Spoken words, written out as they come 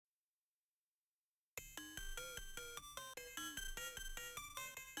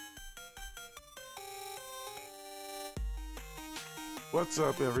What's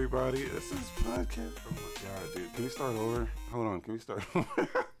up, everybody? This is podcast. Oh my god, dude! Can we start over? Hold on. Can we start over?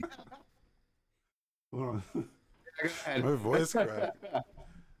 Hold on. Go ahead. My voice cracked.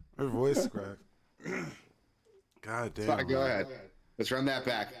 My voice cracked. God It's fine, damn, go man. ahead. Let's run that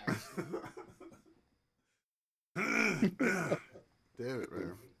back. Damn it,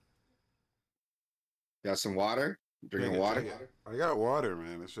 man. Got some water? Drinking water? I got water,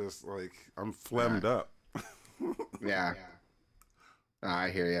 man. It's just like I'm phlegmed up. Yeah. I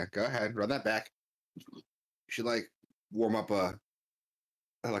hear you. Go ahead. Run that back. You should like warm up a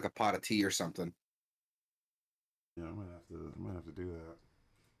pot of tea or something. Yeah, I might have to do that.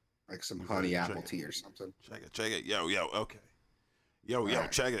 Like some Okay, honey check apple it. tea or something. Check it. Yo, okay. Yo,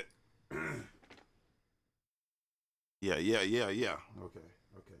 Alright. check it. Yeah.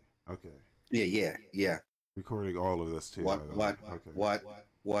 Okay. Yeah. Recording all of this too. What? by the way. Okay.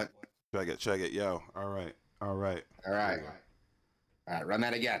 What? Check it. Yo. All right. All right. All right, run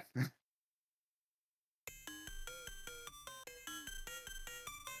that again.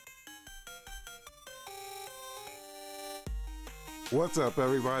 What's up,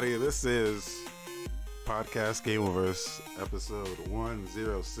 everybody? This is Podcast Gameoverse, episode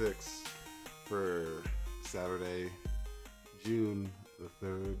 106 for Saturday, June the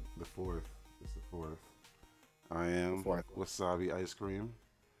 3rd, the 4th. It's the 4th. I am Fourth. Wasabi Ice Cream.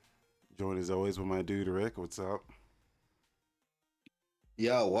 Joined as always with my dude Rick. What's up?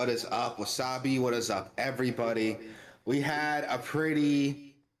 Yo, what is up, Wasabi? What is up, everybody? We had a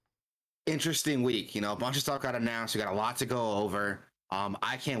pretty interesting week. A bunch of stuff got announced. We got a lot to go over.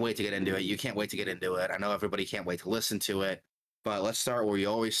 I can't wait to get into it. You can't wait to get into it. I know everybody can't wait to listen to it. But let's start where you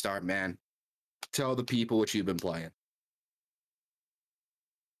always start, man. Tell the people what you've been playing.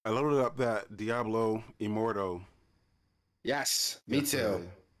 I loaded up that Diablo Immortal. Yes, me too. yesterday.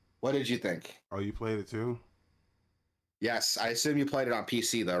 What did you think? Oh, you played it too? Yes, I assume you played it on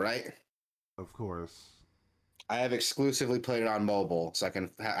PC though, right? Of course. I have exclusively played it on mobile, so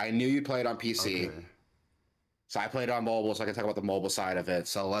I knew you played on PC. Okay. So I played it on mobile, so I can talk about the mobile side of it.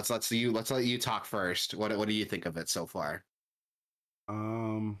 So let's let you talk first. What do you think of it so far?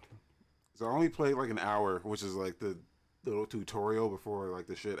 So I only played like an hour, which is like the little tutorial before like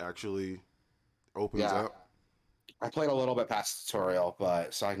the shit actually opens Yeah. up. I played a little bit past the tutorial,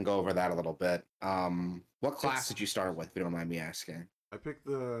 but so I can go over that a little bit. What class did you start with, if you don't mind me asking? I picked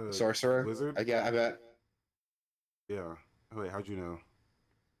the Sorcerer? wizard. I bet. Yeah. Oh, wait, how'd you know?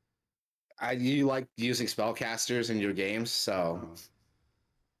 You like using spellcasters in your games, so Oh.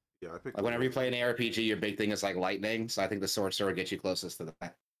 Yeah, I picked like the whenever you wizard. play an RPG, your big thing is like lightning. So I think the sorcerer gets you closest to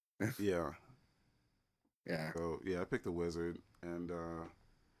that. Yeah. Yeah. So yeah, I picked the wizard, and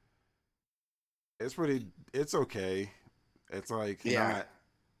it's okay. It's like Yeah.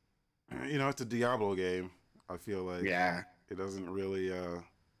 not, it's a Diablo game. I feel like Yeah. it doesn't really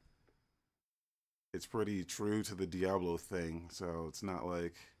it's pretty true to the Diablo thing, so it's not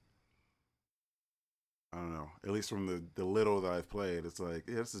like, I don't know, at least from the little that I've played, it's like,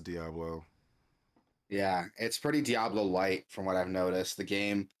 yeah, this is Diablo. Yeah. It's pretty Diablo light from what I've noticed. The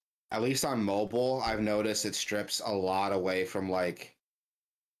game, at least on mobile, I've noticed it strips a lot away from like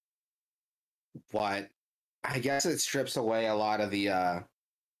what I guess it strips away a lot of the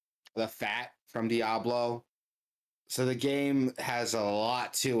fat from Diablo. So the game has a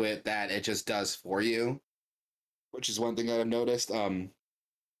lot to it that it just does for you, which is one thing that I've noticed.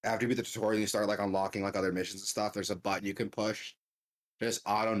 After you beat the tutorial, you start like unlocking like other missions and stuff. There's a button you can push, just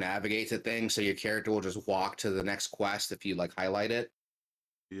auto navigate to things, so your character will just walk to the next quest if you like highlight it.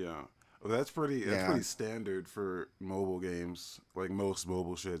 Yeah. Well, that's Yeah. pretty standard for mobile games. Like most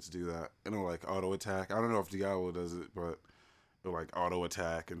mobile shits do that. Like auto attack. I don't know if Diablo does it, but it'll like auto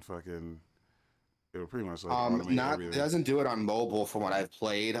attack and fucking it'll pretty much like automate Not it everything. doesn't do it on mobile from what I've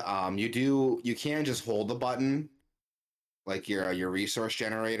played. You can just hold the button like your resource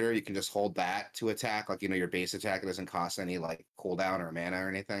generator. You can just hold that to attack, like your base attack. It doesn't cost any like cooldown or mana or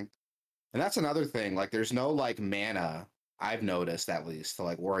anything. And that's another thing. Like there's no like mana. I've noticed at least to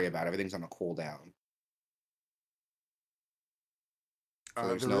like worry about. Everything's on a cooldown, so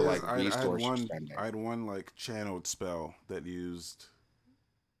there's no There is. like resource you're spending. I had one like channeled spell that used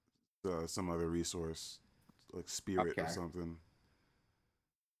some other resource, like spirit or Okay, something.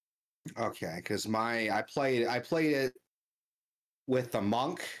 okay. Because I played it with the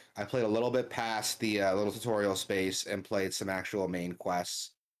monk. I played a little bit past the little tutorial space and played some actual main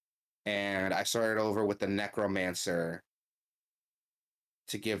quests. And I started over with the necromancer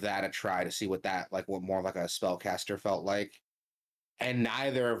to give that a try to see what more like a spellcaster felt like. And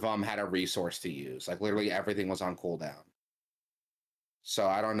neither of them had a resource to use. Like literally everything was on cooldown. So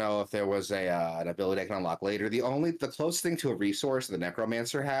I don't know if there was a an ability I can unlock later. The closest thing to a resource the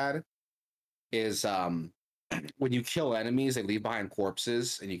Necromancer had is when you kill enemies, they leave behind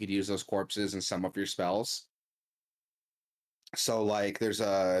corpses, and you could use those corpses in some of your spells. So like there's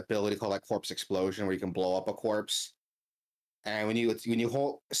a ability called like Corpse Explosion where you can blow up a corpse. And when you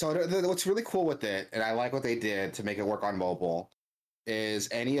hold, so what's really cool with it, and I like what they did to make it work on mobile, is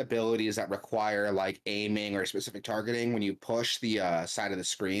any abilities that require like aiming or specific targeting. When you push the side of the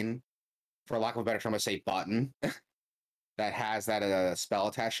screen, for lack of a better term, I say button that has that spell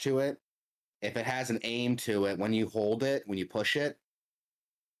attached to it. If it has an aim to it, when you hold it, when you push it,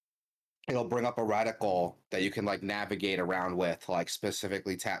 it'll bring up a reticle that you can like navigate around with, like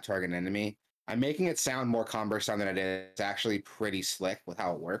specifically tap target an enemy. I'm making it sound more cumbersome than it is. It's actually pretty slick with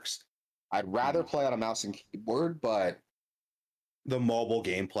how it works. I'd rather Hmm. play on a mouse and keyboard, but the mobile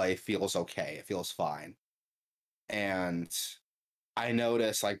gameplay feels okay. It feels fine. And I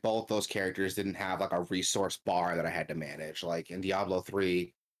noticed like both those characters didn't have like a resource bar that I had to manage. Like in Diablo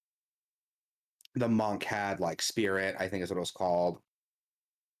 3, the monk had like spirit, I think is what it was called,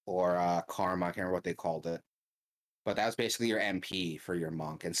 or karma, I can't remember what they called it. But that was basically your MP for your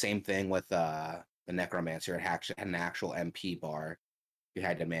monk. And same thing with the necromancer. It actually had an actual MP bar you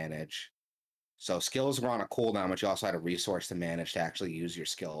had to manage. So skills were on a cooldown, but you also had a resource to manage to actually use your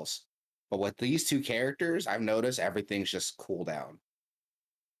skills. But with these two characters, I've noticed everything's just cooldown,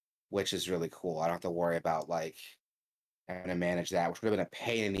 which is really cool. I don't have to worry about like having to manage that, which would have been a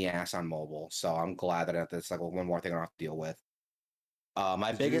pain in the ass on mobile. So I'm glad that that's like one more thing I don't have to deal with.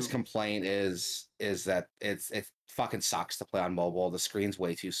 My Did biggest you complaint is that it fucking sucks to play on mobile. The screen's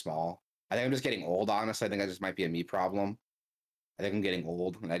way too small. I think I'm just getting old, honestly. I think that just might be a me problem. I think I'm getting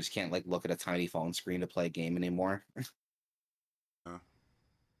old and I just can't like look at a tiny phone screen to play a game anymore. uh,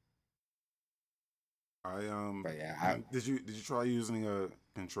 I But yeah, did you try using a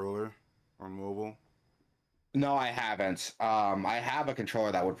controller on mobile? no, I haven't. I have a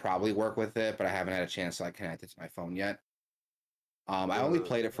controller that would probably work with it, but I haven't had a chance to like connect it to my phone yet. I only The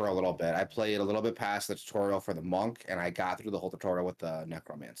played it for a little bit. I played a little bit past the tutorial for the monk, and I got through the whole tutorial with the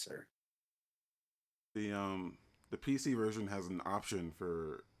necromancer. the um the PC version has an option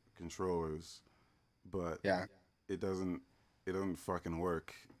for controllers, but Yeah. it doesn't fucking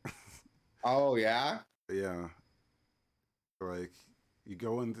work. Oh yeah. Yeah, like you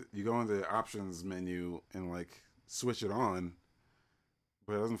go into the options menu and like switch it on,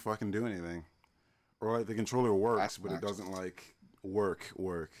 but it doesn't fucking do anything. Or like the controller That works, but it sucks. doesn't like work.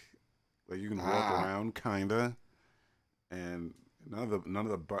 Like you can walk Ah. around kinda, and none of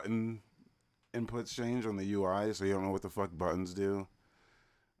the button inputs change on the UI, so you don't know what the fuck buttons do.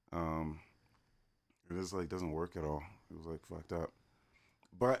 Um, it just like doesn't work at all. It was like fucked up.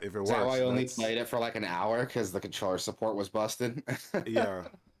 But if it Is that why works, I only that's played it for like an hour because the controller support was busted? No, yeah,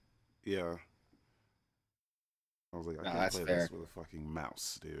 yeah. I was like, I can't that's play fair. this with a fucking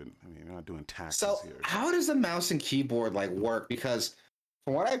mouse, dude. I mean, you're not doing taxes So here. how does the mouse and keyboard like work? Because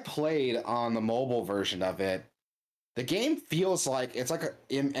from what I played on the mobile version of it, the game feels like it's like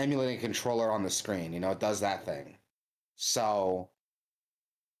emulating a controller on the screen. You know, it does that thing. So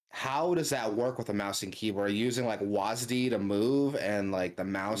how does that work with a mouse and keyboard? Are you using like WASD to move and like the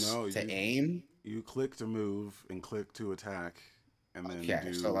mouse No, to you aim? you click to move and click to attack, and then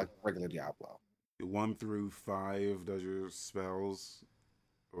Okay, so do like regular Diablo. 1 through 5 does your spells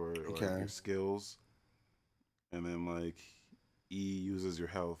or like your Okay. skills, and then like E uses your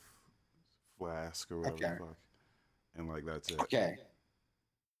health flask or whatever the Okay. fuck, and like that's it. Okay.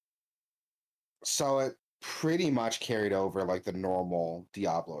 So it pretty much carried over like the normal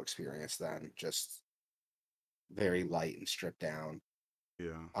Diablo experience then, just very light and stripped down.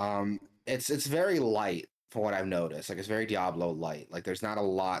 Yeah. It's very light from what I've noticed. Like it's very Diablo light. Like there's not a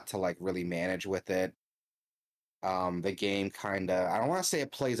lot to like really manage with it. The game kind of, I don't want to say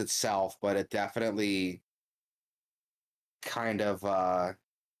it plays itself, but it definitely kind of what's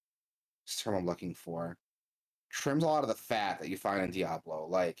the term I'm looking for, trims a lot of the fat that you find in Diablo.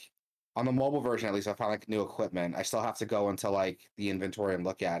 Like on the mobile version, at least, I found like new equipment. I still have to go into like the inventory and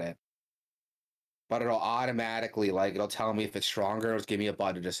look at it, but it'll automatically like it'll tell me if it's stronger. It'll just give me a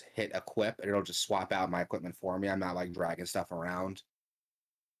button to just hit equip, and it'll just swap out my equipment for me. I'm not like dragging stuff around.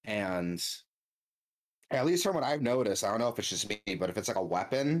 And at least from what I've noticed, I don't know if it's just me, but if it's like a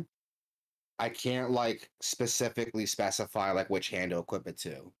weapon, I can't like specifically specify like which hand to equip it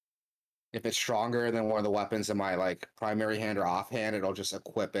to. If it's stronger than one of the weapons in my like primary hand or offhand, it'll just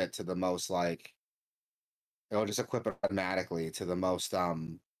equip it to the most like it'll just equip it automatically to the most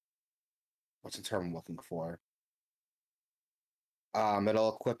what's the term I'm looking for?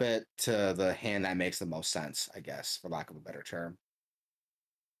 It'll equip it to the hand that makes the most sense, I guess, for lack of a better term.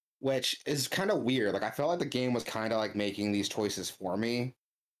 which is kind of weird. Like I felt like the game was kind of like making these choices for me.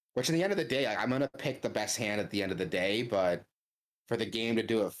 Which, in the end of the day, like, I'm gonna pick the best hand at the end of the day, but for the game to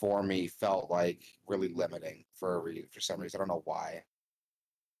do it for me felt like really limiting for some reason. I don't know why.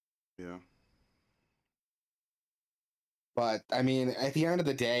 Yeah. But I mean, at the end of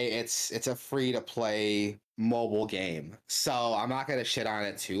the day, it's a free to play mobile game. So I'm not gonna shit on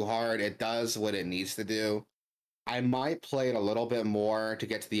it too hard. It does what it needs to do. I might play it a little bit more to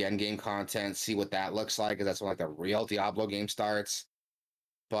get to the end game content, see what that looks like, because that's when like the real Diablo game starts.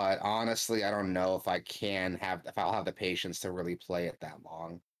 But honestly, I don't know if I'll have the patience to really play it that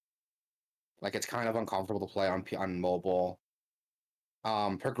long. Like it's kind of uncomfortable to play on mobile.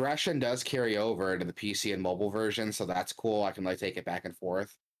 Progression does carry over to the PC and mobile version, so that's cool. I can like take it back and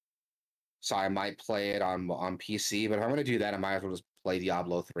forth. So I might play it on PC, but if I'm gonna do that, I might as well just play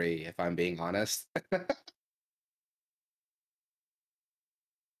Diablo 3 if I'm being honest.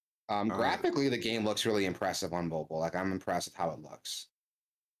 Uh, Graphically, the game looks really impressive on mobile. Like I'm impressed with how it looks.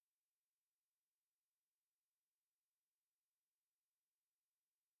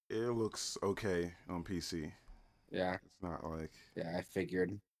 it looks okay on PC. Yeah, It's not like yeah, I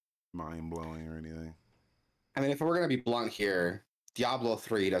figured. mind blowing or anything. I mean, if we're gonna be blunt here, Diablo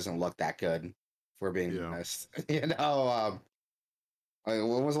 3 doesn't look that good, if we're being Yeah. honest. When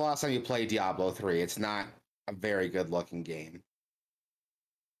was the last time you played Diablo 3? It's not a very good looking game.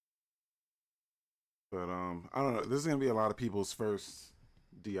 But I don't know. This is gonna be a lot of people's first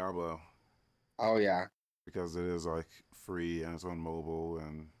Diablo Oh yeah. because it is like free and it's on mobile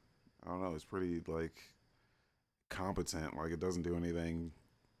and I don't know. It's pretty like competent. Like it doesn't do anything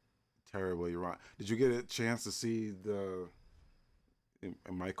terribly wrong. Did you get a chance to see the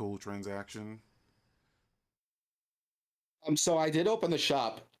Michael transaction? So I did open the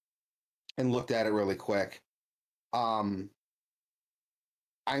shop and looked at it really quick. Um,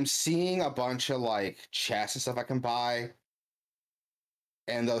 I'm seeing a bunch of like chests and stuff I can buy,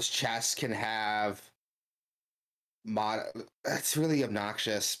 and those chests can have mod. That's really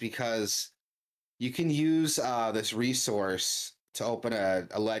obnoxious because you can use this resource to open a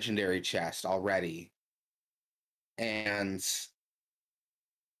legendary chest already, and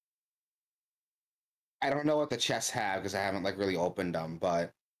I don't know what the chests have because I haven't like really opened them,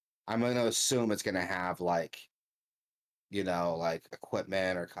 but I'm gonna assume it's gonna have like like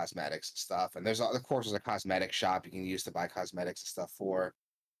equipment or cosmetics and stuff. And of course, there's a cosmetic shop you can use to buy cosmetics and stuff for.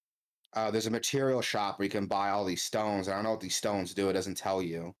 There's a material shop where you can buy all these stones. I don't know what these stones do. It doesn't tell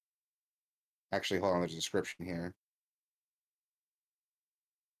you. Actually, hold on. There's a description here.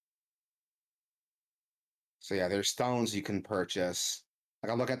 So yeah, there's stones you can purchase.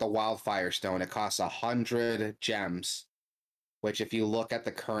 Like I look at the wildfire stone. It costs 100 gems, which if you look at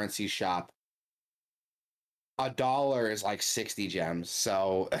the currency shop, $1 is like 60 gems.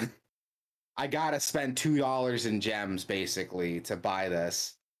 So I gotta spend $2 in gems basically to buy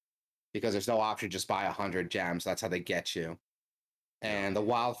this because there's no option to just buy 100 gems. That's how they get you. Yeah. And the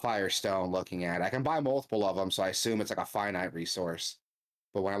wildfire stone, looking at, I can buy multiple of them, so I assume it's like a finite resource.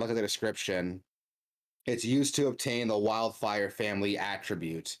 But when I look at the description, it's used to obtain the wildfire family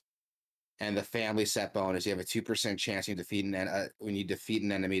attribute. And the family set bonus, you have a 2% chance when you defeat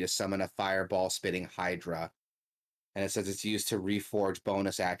an enemy to summon a fireball spitting hydra. And it says it's used to reforge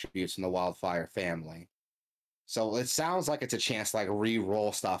bonus attributes in the wildfire family. So it sounds like it's a chance to like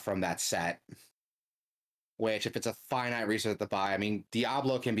re-roll stuff from that set. Which, if it's a finite resource to buy, I mean,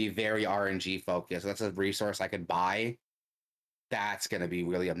 Diablo can be very RNG focused. That's a resource I could buy. That's going to be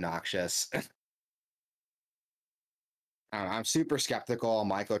really obnoxious. I'm super skeptical on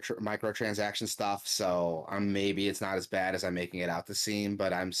microtransaction stuff, so maybe it's not as bad as I'm making it out to seem,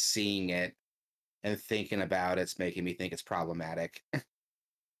 but I'm seeing it and thinking about it's making me think it's problematic.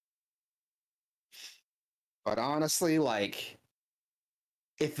 But honestly, like,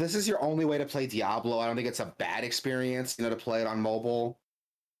 if this is your only way to play Diablo, I don't think it's a bad experience, to play it on mobile.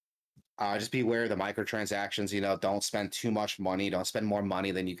 Just be aware of the microtransactions. Don't spend too much money. Don't spend more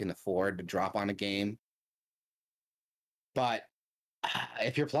money than you can afford to drop on a game. But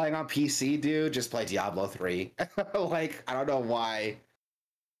if you're playing on PC, dude, just play Diablo 3. Like, I don't know why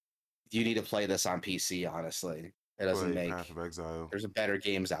you need to play this on PC, honestly. It doesn't Play Path make. of Exile. There's better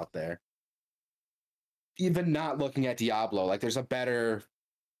games out there. Even not looking at Diablo, like, there's a better.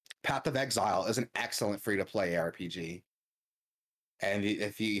 Path of Exile is an excellent free to play RPG. And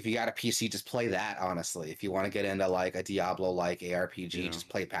if you got a PC, just play that. Honestly, if you want to get into like a Diablo like ARPG, Yeah. just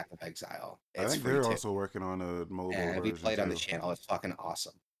play Path of Exile. I It's think free they're too, also working on a mobile and if you version play it on the too. channel, it's fucking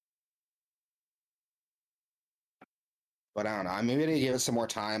awesome. But I don't know. I'm maybe gonna give it some more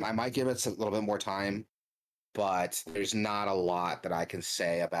time. I might give it a little bit more time but there's not a lot that I can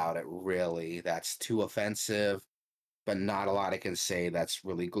say about it really that's too offensive, but not a lot I can say that's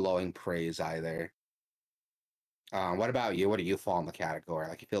really glowing praise either. What about you? What do you fall in the category?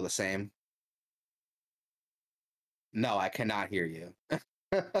 Like you feel the same? No, I cannot hear you.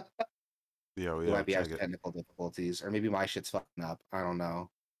 Yo, You yo, might be check having it. technical difficulties, or maybe my shit's fucking up. I don't know.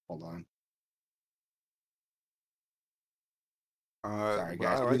 Hold on. Sorry, But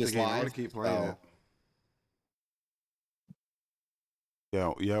I guys. We do like the this game. I'm gonna live, keep playing it. so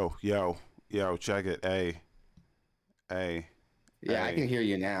Yo, yo, yo, yo, check it. A, yeah, I A. can hear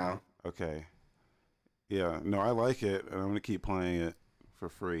you now. Okay. Yeah, no, I like it, and I'm gonna keep playing it for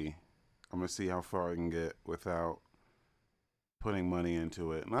free. I'm gonna see how far I can get without putting money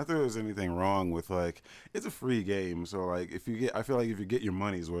into it. Not that there's anything wrong with like it's a free game, so like if you get, I feel like if you get your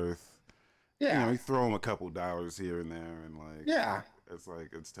money's worth, Yeah, you throw them a couple dollars here and there, and yeah. like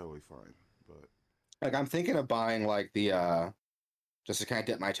it's totally fine. But Like I'm thinking of buying like the just to kind of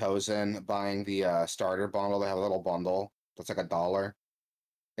dip my toes in, buying the starter bundle. They have a little bundle that's like $1.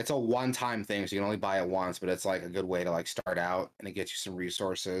 It's a one-time thing, so you can only buy it once, but it's like a good way to like start out and it gets you some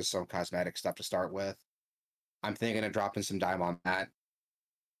resources, some cosmetic stuff to start with. I'm thinking of dropping some dime on that.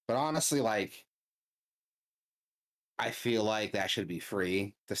 But honestly, like I feel like that should be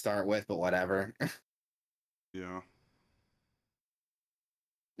free to start with, but whatever. yeah,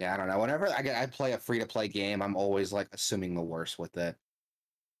 Yeah, I don't know. Whenever I play a free to play game, I'm always like assuming the worst with it.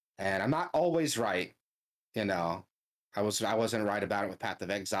 And I'm not always right, you know. I wasn't right about it with Path of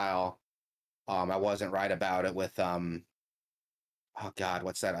Exile. I wasn't right about it with oh god,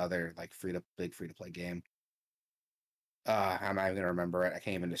 what's that other like free to play game? I'm not even gonna remember it. I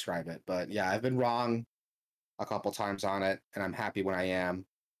can't even describe it. But yeah, I've been wrong a couple times on it, and I'm happy when I am.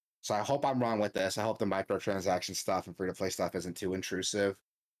 So I hope I'm wrong with this. I hope the microtransaction stuff and free to play stuff isn't too intrusive.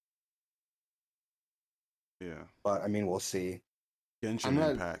 yeah. But I mean, we'll see. I'm Genshin gonna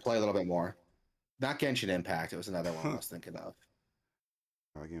Impact. play a little bit more. Not Genshin Impact. It was another one I was thinking of.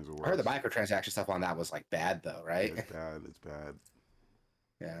 That game's the I heard the worst. microtransaction stuff on that was like bad though, Yeah, right? it's bad. It's bad.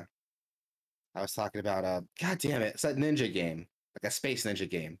 Yeah. I was talking about god damn it, it's that ninja game. Like a space ninja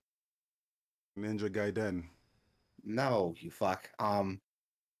game. Ninja Gaiden. No, you fuck.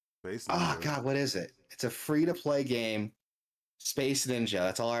 Space Oh Ninja. god, what is it? It's a free to play game. Space Ninja.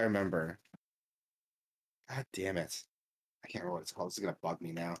 That's all I remember. God damn it. I can't remember what it's called. This is gonna bug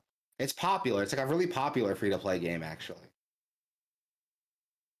me now. It's popular. It's like a really popular free to play game, actually.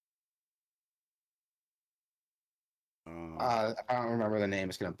 Um, I don't remember the name.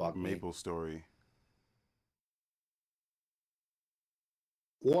 It's gonna bug me. Maple Story.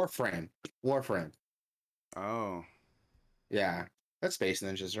 Warframe. Warframe. Oh, Yeah, that's Space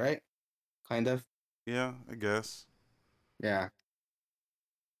Ninjas, right? Kind of. yeah, I guess. Yeah.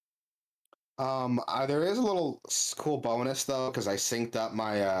 There is a little cool bonus though, because I synced up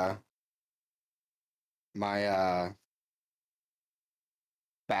my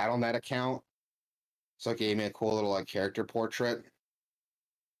BattleNet account, so it gave me a cool little like character portrait.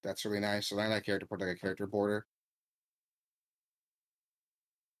 That's really nice. So I like character portrait, like a character border.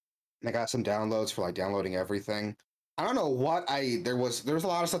 And I got some downloads for like downloading everything. I don't know what I there was a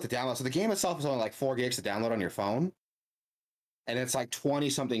lot of stuff to download. So the game itself is only like 4 gigs to download on your phone, and it's like 20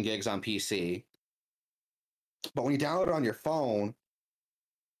 something gigs on PC. But when you download it on your phone,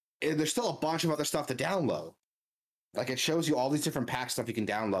 there's still a bunch of other stuff to download. Like it shows you all these different pack stuff you can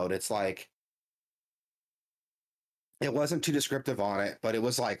download. It's like it wasn't too descriptive on it, but it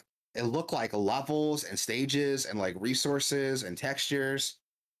was like it looked like levels and stages and like resources and textures.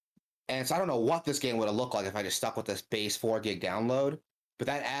 And so I don't know what this game would have looked like if I just stuck with this base 4 gig download, but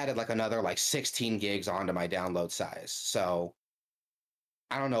that added like another like 16 gigs onto my download size. So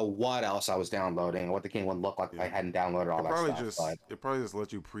I don't know what else I was downloading, what the game would look like if I Yeah. hadn't downloaded all that stuff. But It probably just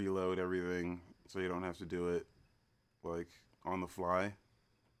lets you preload everything so you don't have to do it like on the fly.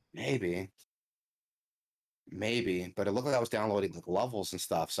 maybe, maybe, but it looked like I was downloading like levels and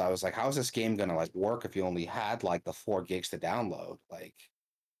stuff. So I was like, how is this game gonna like work if you only had like the 4 gigs to download? Like,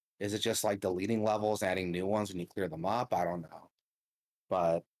 is it just like deleting levels, adding new ones when you clear them up? I don't know.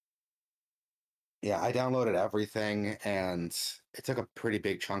 But yeah, I downloaded everything and it took a pretty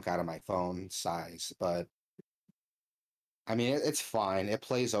big chunk out of my phone size, but I mean, it's fine. It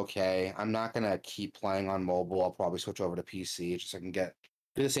plays okay. I'm not gonna keep playing on mobile. I'll probably switch over to PC just so I can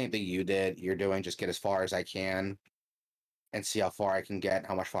do the same thing you're doing, just get as far as I can and see how far I can get,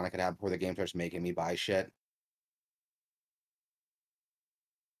 how much fun I can have before the game starts making me buy shit.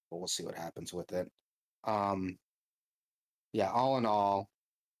 But we'll see what happens with it. Um, yeah, all in all,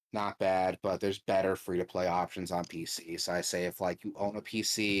 not bad, but there's better free to play options on PC. So I say if like you own a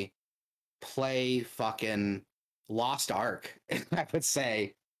PC play fucking Lost Ark. I would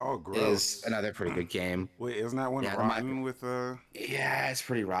say Oh, is gross. another pretty good game. Wait, isn't that one Yeah, the micro. rotten with Yeah, it's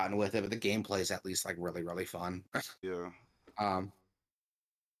pretty rotten with it, but the gameplay is at least like really, really fun. yeah. um,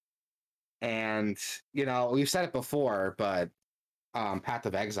 and we've said it before, but Path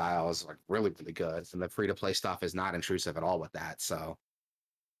of Exile is like really, really good, and the free to play stuff is not intrusive at all with that. So,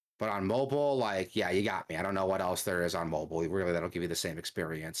 but on mobile, like, yeah, you got me. I don't know what else there is on mobile. Really, that'll give you the same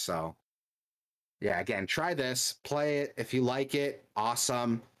experience. So, yeah, again, try this, play it. If you like it,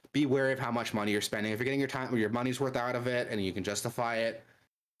 awesome. Be wary of how much money you're spending. If you're getting your money's worth out of it and you can justify it,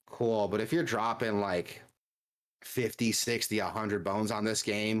 cool. But if you're dropping like 50, 60, 100 bones on this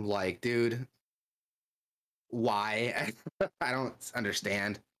game, like, dude, why? I don't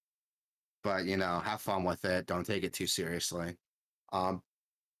understand. But have fun with it. Don't take it too seriously. Um,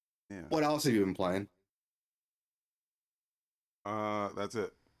 Yeah. what else have you been playing? That's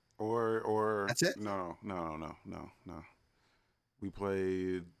it. Or That's it. no. We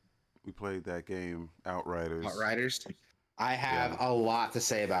played we played that game Outriders. Outriders. I have Yeah. a lot to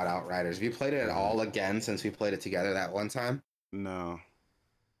say about Outriders. Have you played it at Yeah. all again since we played it together that one time? No.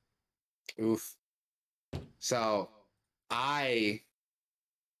 Oof. So I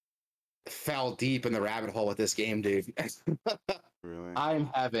fell deep in the rabbit hole with this game, dude. Really? I'm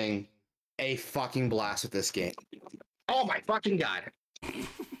having a fucking blast with this game. Oh my fucking god.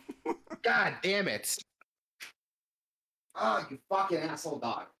 God damn it. Oh, you fucking asshole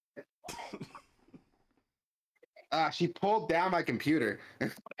dog. She pulled down my computer.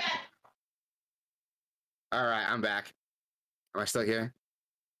 All right, I'm back. Am I still here?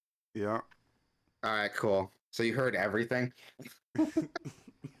 Yeah. All right, cool. So you heard everything?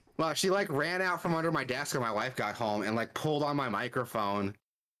 Well, she like ran out from under my desk when my wife got home and like pulled on my microphone.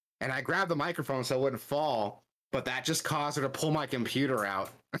 And I grabbed the microphone so it wouldn't fall, but that just caused her to pull my computer out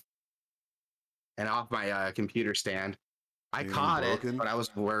and off my computer stand. I Anything caught it, broken? but I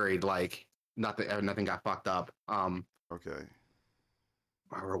was worried like nothing got fucked up. Okay.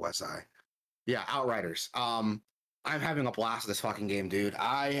 Where was I? Yeah, Outriders. I'm having a blast with this fucking game, dude.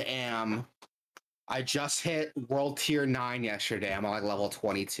 I just hit World Tier 9 yesterday. I'm on like level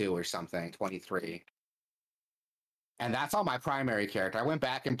 22 or something, 23. And that's on my primary character. I went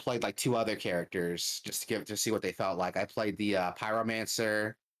back and played like two other characters just to see what they felt like. I played the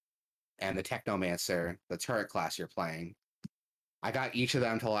Pyromancer and the Technomancer, the turret class you're playing. I got each of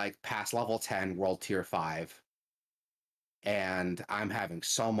them to like past level 10, World Tier 5. And I'm having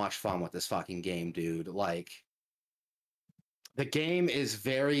so much fun with this fucking game, dude. Like, the game is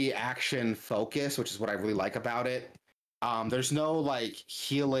very action focused, which is what I really like about it. There's no like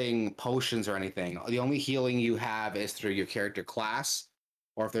healing potions or anything. The only healing you have is through your character class,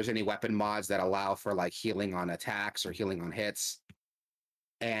 or if there's any weapon mods that allow for like healing on attacks or healing on hits.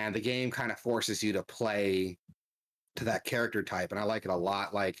 And the game kind of forces you to play to that character type, and I like it a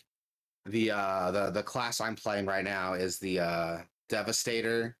lot. Like the class I'm playing right now is the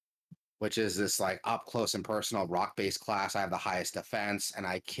Devastator, which is this like up close and personal rock based class. I have the highest defense, and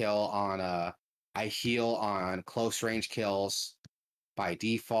I heal on close range kills by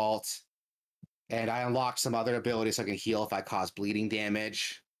default, and I unlock some other abilities so I can heal if I cause bleeding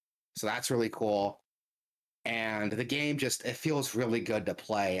damage. So that's really cool. And the game just it feels really good to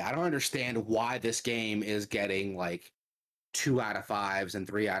play. I don't understand why this game is getting like 2 out of 5s and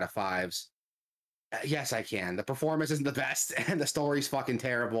 3 out of 5s. Yes, I can. The performance isn't the best, and the story's fucking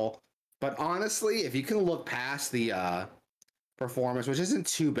terrible. But honestly, if you can look past the performance, which isn't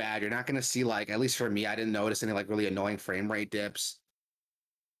too bad, you're not going to see like, at least for me, I didn't notice any like really annoying frame rate dips.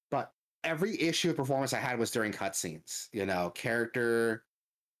 But every issue of performance I had was during cutscenes.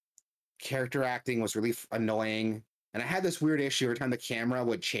 Character acting was really annoying. And I had this weird issue every time the camera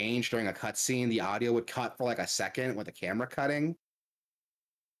would change during a cutscene, the audio would cut for like a second with the camera cutting.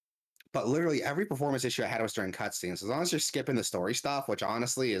 But literally every performance issue I had was during cutscenes. As long as you're skipping the story stuff, which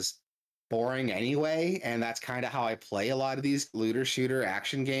honestly is boring anyway, and that's kind of how I play a lot of these looter shooter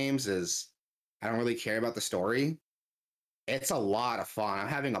action games, is I don't really care about the story. It's a lot of fun. I'm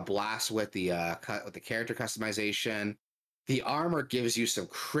having a blast with the character customization. The armor gives you some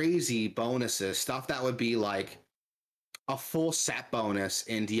crazy bonuses, stuff that would be like a full set bonus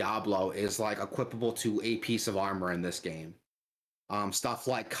in Diablo is like equipable to a piece of armor in this game. Stuff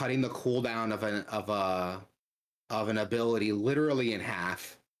like cutting the cooldown of an ability literally in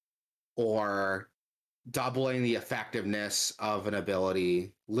half, or doubling the effectiveness of an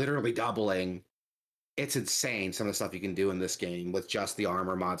ability, literally doubling. It's insane some of the stuff you can do in this game with just the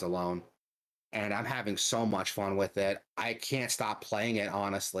armor mods alone. And I'm having so much fun with it. I can't stop playing it,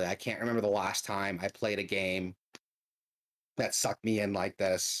 honestly. I can't remember the last time I played a game that sucked me in like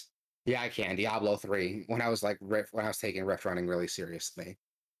this. Yeah, I can. Diablo 3, when I was like when I was taking Rift running really seriously.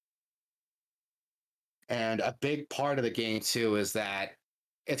 And a big part of the game too is that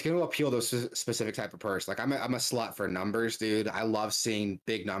it's going to appeal to a specific type of person. Like I'm a slut for numbers, dude. I love seeing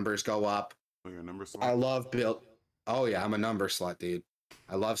big numbers go up. Oh, your number I slot? love build. Oh yeah, I'm a number slut, dude.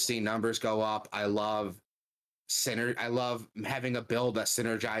 I love seeing numbers go up. I love having a build that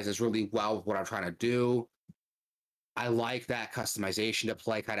synergizes really well with what I'm trying to do. I like that customization to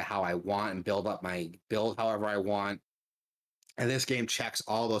play kind of how I want and build up my build however I want. And this game checks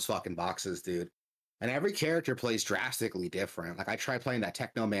all those fucking boxes, dude. And every character plays drastically different. Like I tried playing that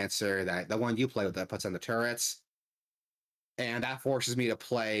Technomancer, that the one you play with that puts on the turrets, and that forces me to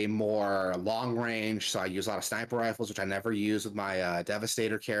play more long range. So I use a lot of sniper rifles, which I never use with my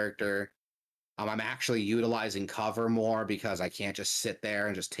Devastator character. I'm actually utilizing cover more because I can't just sit there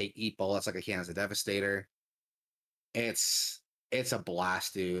and just eat bullets like I can as a Devastator. It's it's a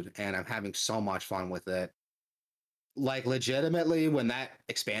blast, dude, and I'm having so much fun with it. Like legitimately, when that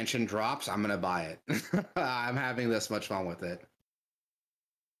expansion drops, I'm gonna buy it. I'm having this much fun with it.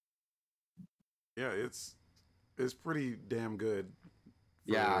 Yeah, it's pretty damn good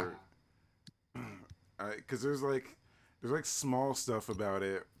Yeah. for because there's like small stuff about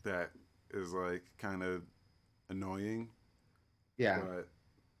it that is like kind of annoying, Yeah. but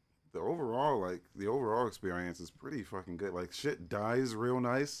the overall experience is pretty fucking good. Like shit dies real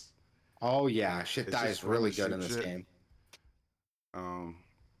nice. Oh yeah, shit It's just dies fun to really good in shoot this shit. game. Um,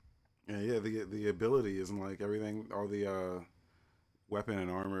 and yeah, the ability isn't like everything, all the weapon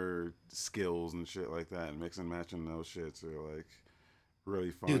and armor skills and shit like that, and mix and matching those shits are like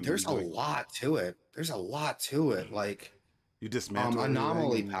really Dude, fun. there's a lot to it. There's a lot to it. Like You dismantle everything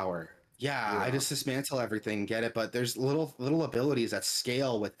anomaly and power. Yeah, I yeah, just dismantle everything, get it, but there's little abilities that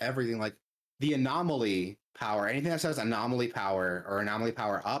scale with everything. Like the anomaly power, anything that says anomaly power or anomaly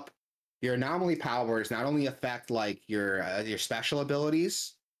power up, your anomaly powers not only affect like your special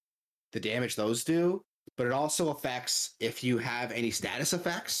abilities, the damage those do, but it also affects if you have any status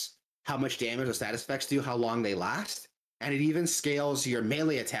effects, how much damage those status effects do, how long they last, and it even scales your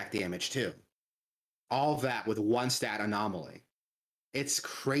melee attack damage too. All of that with one stat anomaly. It's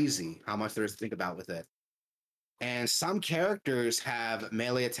crazy how much there is to think about with it. And some characters have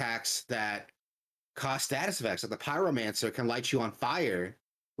melee attacks that cost status effects. Like the Pyromancer can light you on fire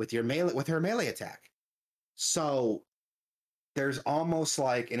with her melee attack. So there's almost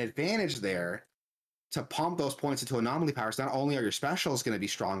like an advantage there to pump those points into anomaly powers. Not only are your specials going to be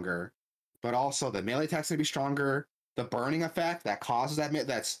stronger, but also the melee attack's going to be stronger. The burning effect that's caused by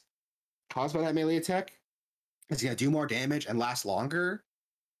that melee attack is going to do more damage and last longer.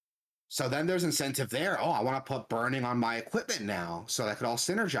 So then there's incentive there. Oh, I want to put burning on my equipment now, so that could all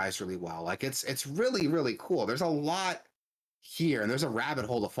synergize really well. Like it's really cool. There's a lot here, and there's a rabbit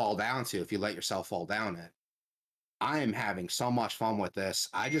hole to fall down to if you let yourself fall down it. I am having so much fun with this.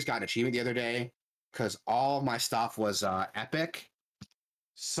 I just got an achievement the other day because all of my stuff was epic.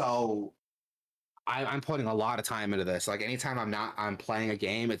 So I'm putting a lot of time into this. Like anytime I'm playing a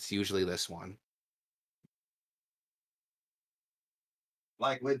game, it's usually this one.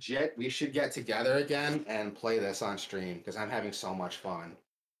 Like legit, we should get together again and play this on stream because I'm having so much fun.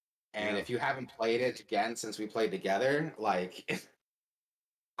 And yeah. if you haven't played it again since we played together, like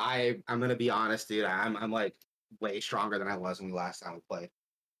I'm gonna be honest, dude. I'm like way stronger than I was when we last time we played.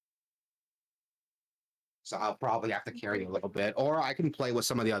 So I'll probably have to carry you a little bit, or I can play with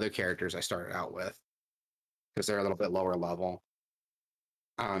some of the other characters I started out with because they're a little bit lower level.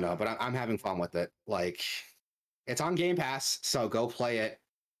 I don't know, Yeah. but I'm having fun with it. Like it's on Game Pass, so go play it.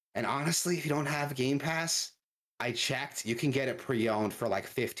 And honestly, if you don't have Game Pass, I checked, you can get it pre-owned for like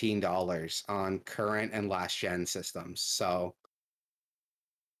 $15 on current and last gen systems. So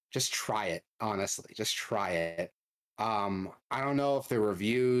just try it, honestly. Just try it. I don't know if the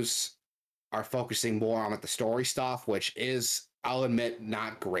reviews are focusing more on like the story stuff, which is, I'll admit,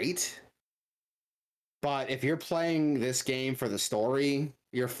 not great. But if you're playing this game for the story,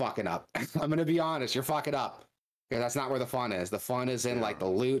 you're fucking up. I'm gonna be honest, you're fucking up. Because that's not where the fun is. The fun is in Yeah. like the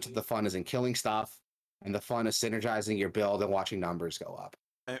loot, the fun is in killing stuff, and the fun is synergizing your build and watching numbers go up.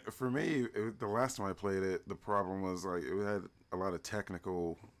 And for me, the last time I played it, the problem was like it had a lot of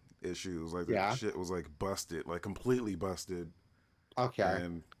technical issues. Like the Yeah. shit was like busted, like completely busted, Okay.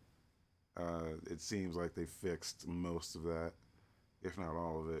 and it seems like they fixed most of that, if not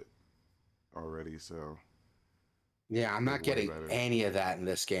all of it, already. So Yeah, I'm it's not way getting better. any of that in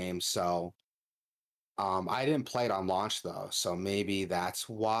this game. So I didn't play it on launch though. So maybe that's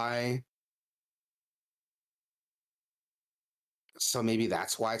why. So maybe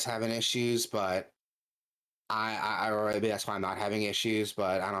that's why it's having issues, but maybe that's why I'm not having issues,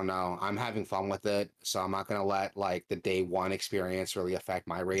 but I don't know. I'm having fun with it, so I'm not gonna let like the day one experience really affect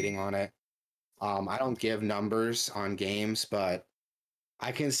my rating on it. I don't give numbers on games, but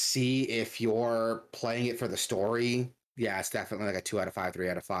I can see if you're playing it for the story, yeah, it's definitely like a 2 out of 5, 3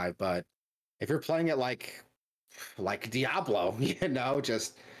 out of 5. But if you're playing it like Diablo,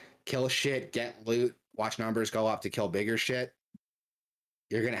 just kill shit, get loot, watch numbers go up to kill bigger shit,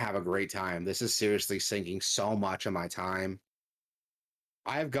 you're gonna have a great time. This is seriously sinking so much of my time.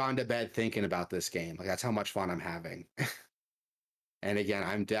 I've gone to bed thinking about this game. Like that's how much fun I'm having. And again,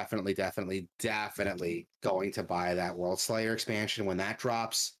 I'm definitely going to buy that World Slayer expansion when that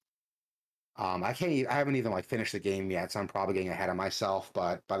drops. I haven't even like finished the game yet, so I'm probably getting ahead of myself.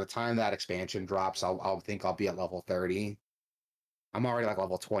 But by the time that expansion drops, I'll think I'll be at level 30. I'm already like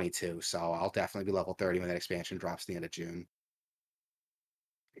level 22, so I'll definitely be level 30 when that expansion drops at the end of June.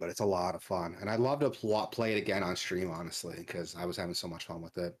 But it's a lot of fun, and I'd love to play it again on stream, honestly, because I was having so much fun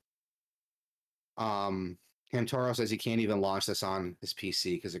with it. Um, Camtoro says he can't even launch this on his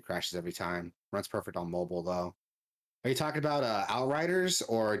PC because it crashes every time. Runs perfect on mobile though. Are you talking about Outriders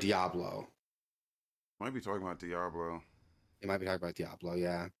or Diablo? Might be talking about Diablo. You might be talking about Diablo,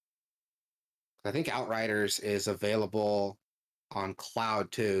 yeah. I think Outriders is available on cloud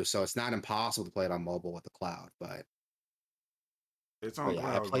too, so it's not impossible to play it on mobile with the cloud. It's But on yeah,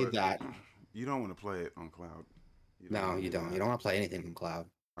 I cloud, played but that. you don't want to play it on cloud. You don't No, want to you do don't. You that. don't want to play anything from cloud.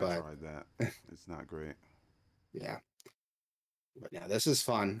 I But tried that. It's not great. yeah, but yeah, this is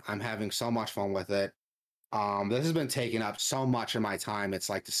fun. I'm having so much fun with it. This has been taking up so much of my time. It's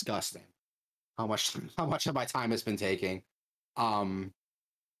like disgusting how much how much of my time it's been taking. Um,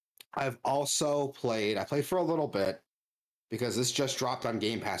 I've also played. I played for a little bit because this just dropped on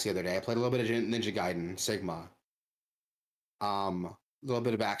Game Pass the other day. I played a little bit of Ninja Gaiden Sigma. A little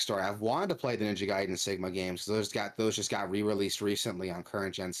bit of backstory. I've wanted to play the Ninja Gaiden Sigma games. Those just got re-released recently on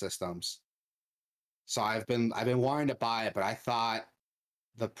current gen systems. So I've been wanting to buy it, but I thought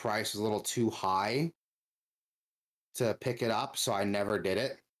the price was a little too high to pick it up, so I never did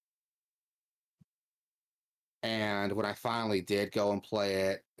it. And when I finally did go and play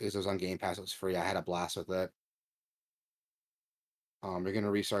it, because it was on Game Pass, it was free. I had a blast with it. You're gonna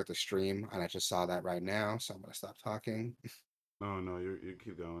restart the stream, and I just saw that right now, so I'm gonna stop talking. No, no, you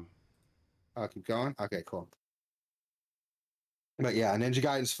keep going. I'll keep going. Okay, cool. But yeah, Ninja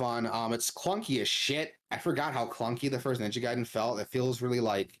Gaiden's fun. It's clunky as shit. I forgot how clunky the first Ninja Gaiden felt. It feels really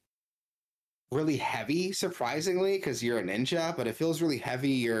like really heavy, surprisingly, because you're a ninja, but it feels really heavy.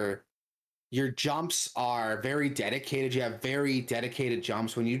 Your jumps are very dedicated. You have very dedicated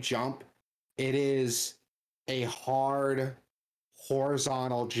jumps. When you jump, it is a hard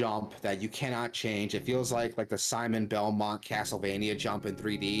horizontal jump that you cannot change. It feels like the Simon Belmont Castlevania jump in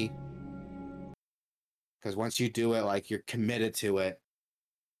 3D. Because once you do it, like you're committed to it.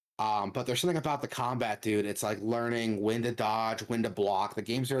 But there's something about the combat, dude. It's like learning when to dodge, when to block. The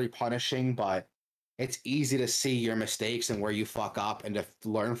game's very punishing, but it's easy to see your mistakes and where you fuck up and to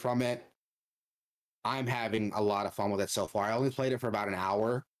learn from it. I'm having a lot of fun with it so far. I only played it for about an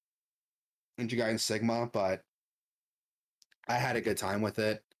hour, Ninja Gaiden Sigma, but I had a good time with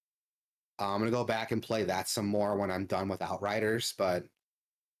it. I'm gonna go back and play that some more when I'm done with Outriders. But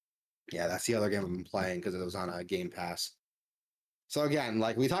yeah, that's the other game I've been playing because it was on a Game Pass. So again,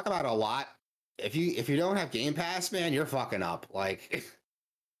 like we talk about it a lot. If you don't have Game Pass, man, you're fucking up. Like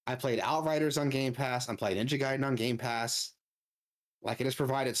I played Outriders on Game Pass. I'm playing Ninja Gaiden on Game Pass. Like it has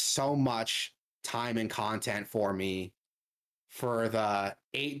provided so much time and content for me for the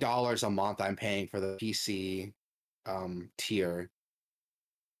 $8 a month I'm paying for the PC tier.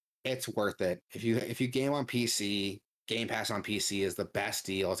 It's worth it. If you game on PC, Game Pass on PC is the best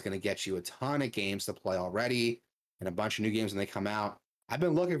deal. It's going to get you a ton of games to play already and a bunch of new games when they come out. I've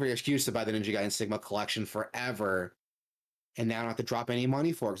been looking for an excuse to buy the Ninja Gaiden Sigma collection forever, and now I don't have to drop any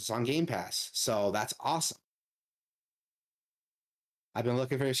money for it 'cause it's on Game Pass. So that's awesome. I've been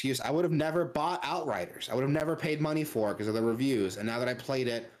looking for an excuse. I would have never bought Outriders. I would have never paid money for it because of the reviews. And now that I played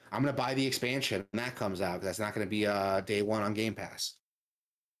it, I'm going to buy the expansion when that comes out because that's not going to be day one on Game Pass.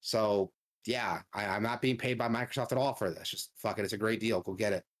 So yeah, I'm not being paid by Microsoft at all for this. Just fuck it. It's a great deal. Go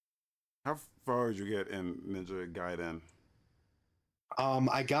get it. How far did you get in Ninja Gaiden?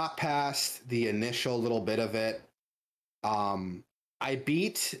 I got past the initial little bit of it. Um, I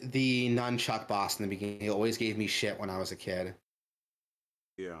beat the nunchuck boss in the beginning. He always gave me shit when I was a kid.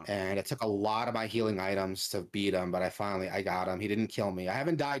 Yeah. And it took a lot of my healing items to beat him, but I got him. He didn't kill me. I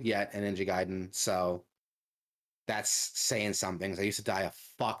haven't died yet in Ninja Gaiden, so that's saying something. I used to die a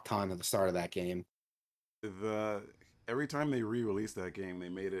fuck ton at the start of that game. The every time they re-released that game, they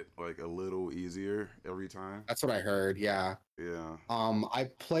made it like a little easier every time. That's what I heard. Yeah. Yeah, I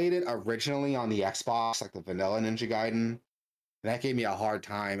played it originally on the Xbox, like the vanilla Ninja Gaiden, and that gave me a hard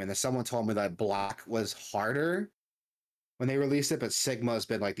time. And then someone told me that Black was harder when they released it, but Sigma's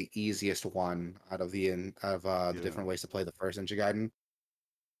been like the easiest one out of the yeah, different ways to play the first Ninja Gaiden.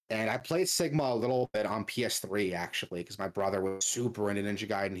 And I played Sigma a little bit on PS3 actually, because my brother was super into Ninja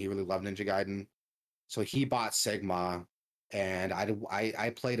Gaiden. He really loved Ninja Gaiden, so he bought Sigma, and I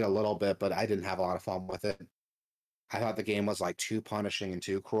played it a little bit, but I didn't have a lot of fun with it. I thought the game was like too punishing and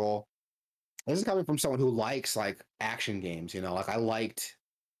too cruel. This is coming from someone who likes like action games, you know. Like I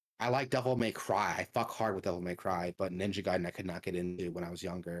like Devil May Cry. I fuck hard with Devil May Cry, but Ninja Gaiden I could not get into when I was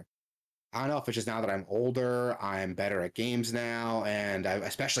younger. I don't know if it's just now that I'm older, I'm better at games now, and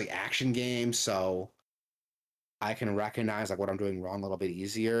especially action games, so I can recognize like what I'm doing wrong a little bit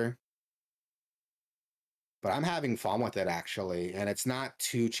easier. But I'm having fun with it actually, and it's not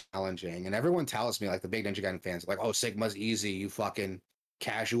too challenging. And everyone tells me, like the big Ninja Gaiden fans, like, "Oh, Sigma's easy. You fucking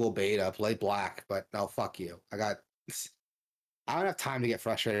casual beta, play Black." But no, fuck you. I don't have time to get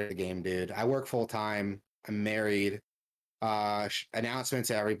frustrated at the game, dude. I work full time. I'm married. Announcement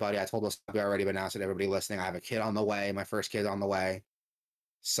to everybody. I told this already, but announced to everybody listening. I have a kid on the way. My first kid on the way.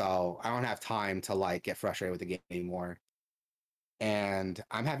 So I don't have time to like get frustrated with the game anymore. And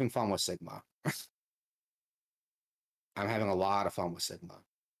I'm having fun with Sigma. I'm having a lot of fun with Sigma.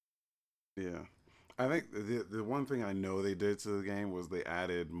 yeah. I think the one thing I know they did to the game was they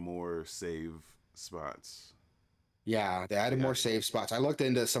added more save spots. Yeah, they added Yeah, more save spots. I looked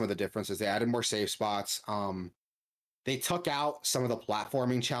into some of the differences. They added more save spots. They took out some of the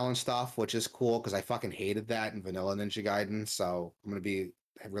platforming challenge stuff, which is cool because I fucking hated that in Vanilla Ninja Gaiden. So I'm gonna be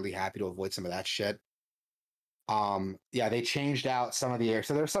really happy to avoid some of that shit. Yeah, they changed out some of the areas.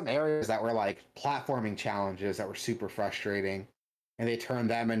 So there's some areas that were like platforming challenges that were super frustrating, and they turned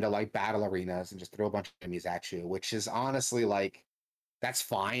them into like battle arenas and just throw a bunch of enemies at you, which is honestly like that's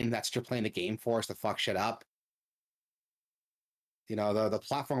fine. That's what you're playing the game for, is to fuck shit up. You know, the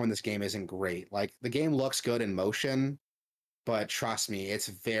platform in this game isn't great. Like the game looks good in motion, but trust me,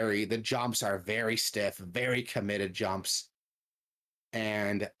 the jumps are very stiff, very committed jumps,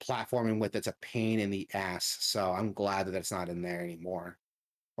 and platforming with it's a pain in the ass. So I'm glad that it's not in there anymore,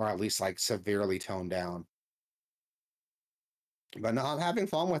 or at least like severely toned down. But no, I'm having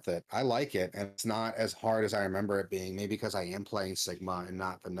fun with it. I like it, and it's not as hard as I remember it being. Maybe because I am playing Sigma and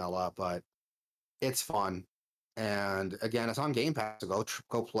not vanilla, but it's fun. And again, it's on Game Pass, so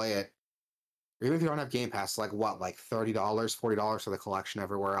go play it. Or even if you don't have Game Pass, like what, like $30, $40 for the collection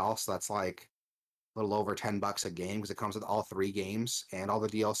everywhere else. That's like a little over $10 a game because it comes with all three games and all the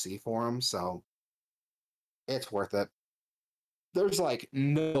DLC for them. So it's worth it. There's like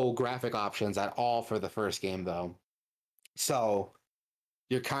no graphic options at all for the first game though. So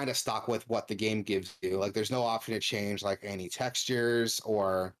you're kind of stuck with what the game gives you. Like there's no option to change like any textures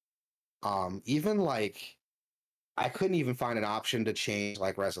or even like I couldn't even find an option to change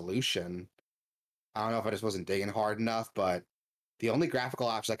like resolution. I don't know if I just wasn't digging hard enough, but the only graphical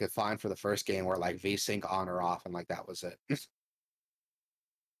options I could find for the first game were like VSync on or off, and like that was it. yeah.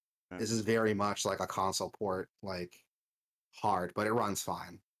 This is very much like a console port, like hard, but it runs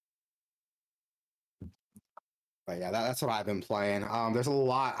fine. But yeah, that's what I've been playing. There's a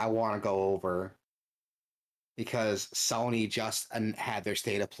lot I want to go over because Sony just had their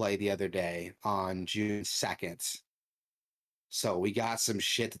state of play the other day on June 2nd. So we got some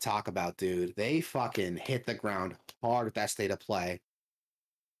shit to talk about, dude. They fucking hit the ground hard with that state of play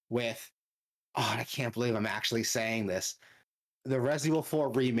with, oh, I can't believe I'm actually saying this. The Resident Evil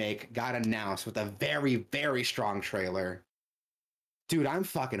 4 remake got announced with a very, very strong trailer. Dude, I'm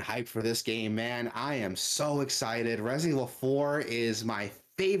fucking hyped for this game, man. I am so excited. Resident Evil 4 is my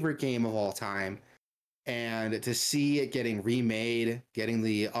favorite game of all time. And to see it getting remade, getting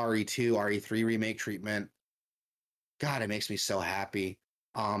the RE2, RE3 remake treatment, God, it makes me so happy.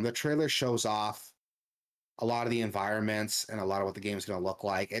 The trailer shows off a lot of the environments and a lot of what the game is going to look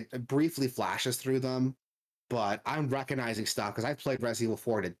like. It briefly flashes through them, but I'm recognizing stuff because I played Resident Evil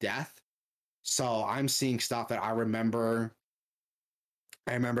 4 to death. So I'm seeing stuff that I remember.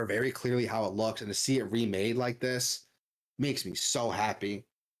 I remember very clearly how it looks, and to see it remade like this makes me so happy.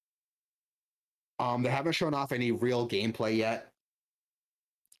 They haven't shown off any real gameplay yet,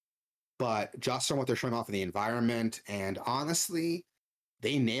 but just from what they're showing off in the environment, and honestly,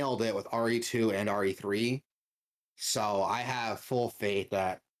 they nailed it with RE2 and RE3. So I have full faith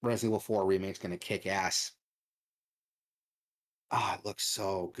that Resident Evil 4 remake is going to kick ass. Ah, it looks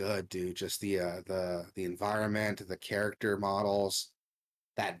so good, dude. Just the environment, the character models.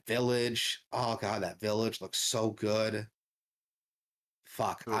 That village, oh god, that village looks so good.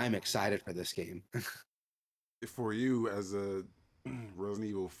 Fuck, So I'm excited for this game. for you as a Resident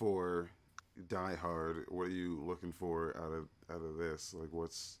Evil 4 diehard, what are you looking for out of this? Like,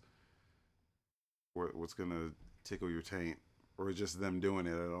 what's gonna tickle your taint, or just them doing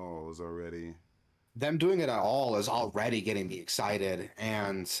it at all is already? Them doing it at all is already getting me excited,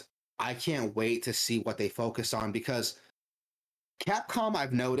 and I can't wait to see what they focus on because Capcom,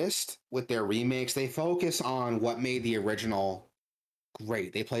 I've noticed with their remakes, they focus on what made the original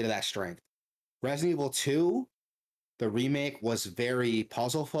great. They play to that strength. Resident Evil 2, the remake was very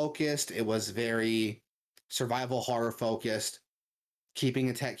puzzle focused. It was very survival horror focused,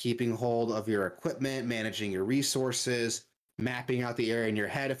 keeping hold of your equipment, managing your resources, mapping out the area in your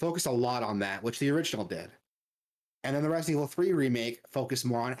head. It focused a lot on that, which the original did. And then the Resident Evil 3 remake focused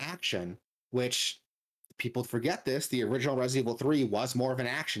more on action, which people forget this. The original Resident Evil 3 was more of an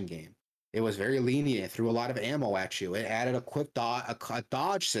action game. It was very lenient, threw a lot of ammo at you. It added a quick a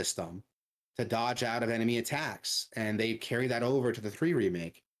dodge system to dodge out of enemy attacks, and they carried that over to the 3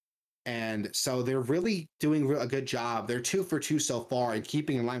 remake. And so they're really doing a good job. They're 2 for 2 so far and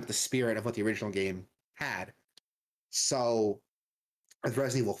keeping in line with the spirit of what the original game had. So with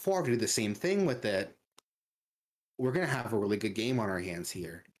Resident Evil 4, if we do the same thing with it, we're going to have a really good game on our hands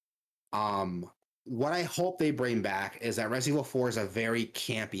here. What I hope they bring back is that Resident Evil 4 is a very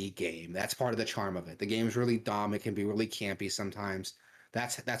campy game. That's part of the charm of it. The game is really dumb. It can be really campy sometimes.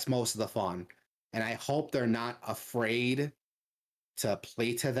 That's most of the fun. And I hope they're not afraid to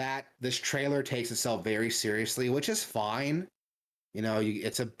play to that. This trailer takes itself very seriously, which is fine. You know,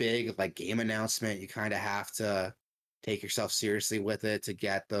 it's a big like game announcement. You kind of have to take yourself seriously with it to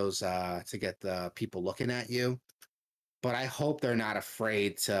get to get the people looking at you. But I hope they're not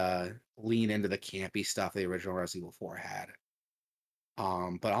afraid to lean into the campy stuff the original Resident Evil 4 had.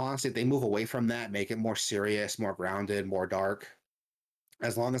 But honestly, if they move away from that, make it more serious, more grounded, more dark,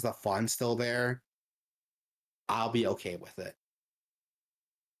 as long as the fun's still there, I'll be okay with it.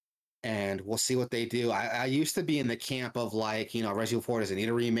 And we'll see what they do. I used to be in the camp of like, you know, Resident Evil 4 doesn't need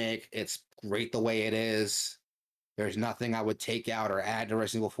a remake. It's great the way it is. There's nothing I would take out or add to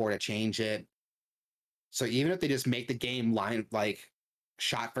Resident Evil 4 to change it. So even if they just make the game line like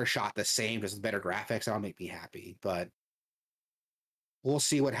shot for shot the same, just with better graphics, that'll make me happy. But we'll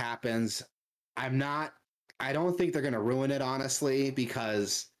see what happens. I don't think they're gonna ruin it, honestly,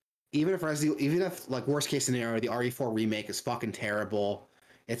 because even if like worst case scenario, the RE4 remake is fucking terrible,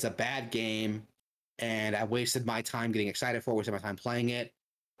 it's a bad game, and I wasted my time getting excited for it, wasted my time playing it,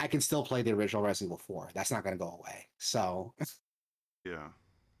 I can still play the original Resident Evil 4. That's not gonna go away. So Yeah.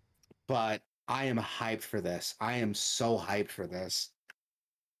 but I am hyped for this. I am so hyped for this.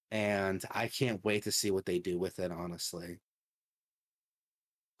 And I can't wait to see what they do with it, honestly.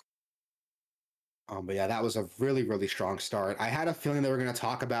 But yeah, that was a really, really strong start. I had a feeling they were going to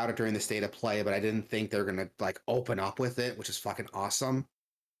talk about it during the state of play, but I didn't think they were going to like open up with it, which is fucking awesome.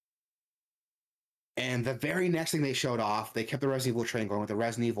 And the very next thing they showed off, they kept the Resident Evil train going with the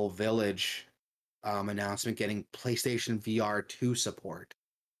Resident Evil Village announcement getting PlayStation VR 2 support,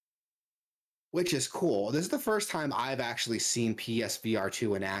 which is cool. This is the first time I've actually seen PSVR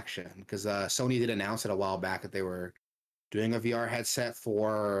 2 in action because Sony did announce it a while back that they were doing a VR headset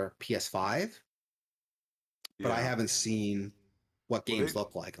for PS5, but I Yeah. haven't seen what Well, games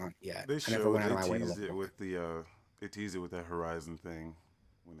look like on it yet. they I never went out they of my way to teased look it for it. with they teased it with that Horizon thing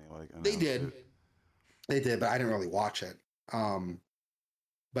when they like They announced did, it. they did, but I didn't really watch it.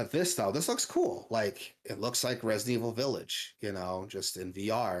 But this though, this looks cool. Like it looks like Resident Evil Village, you know, just in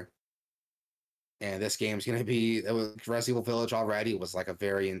VR. And this game's gonna be Resident Evil Village already was like a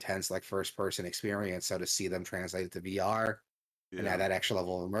very intense like first person experience. So to see them translate it to VR and Yeah. add that extra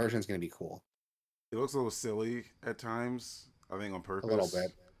level of immersion is gonna be cool. It looks a little silly at times. I think on A little purpose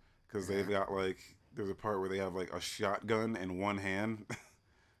bit. because they've Yeah. got like there's a part where they have like a shotgun in one hand,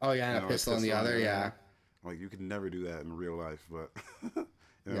 Oh yeah, you and a know, a pistol in the pistol in the other. other Yeah. hand. Like you could never do that in real life, but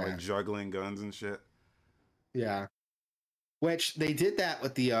and they're like Yeah. juggling guns and shit. Yeah. Which they did that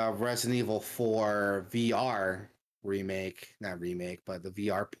with the Resident Evil 4 VR remake, not remake, but the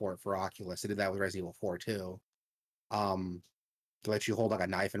VR port for Oculus. They did that with Resident Evil 4 too. Um, to let you hold like a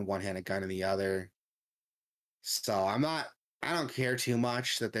knife in one hand, a gun in the other. So I don't care too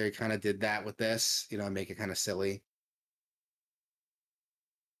much that they kind of did that with this, you know, make it kind of silly.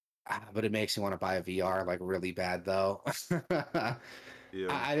 But it makes me want to buy a VR like really bad though. Yeah.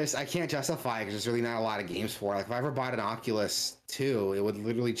 I can't justify it because there's really not a lot of games for it. Like if I ever bought an Oculus 2, it would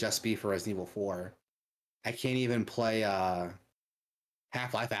literally just be for Resident Evil 4. I can't even play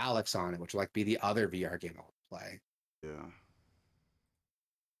Half-Life Alyx on it, which would like be the other VR game I would play. Yeah.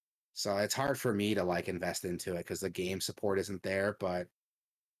 So it's hard for me to like invest into it because the game support isn't there. But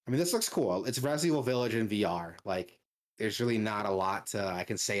I mean, this looks cool. It's Resident Evil Village in VR. Like, there's really not a lot I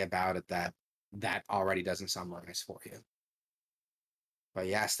can say about it that already doesn't summarize for you. But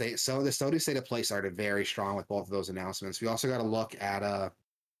yeah, so the Sony State of Play started very strong with both of those announcements. We also got to look at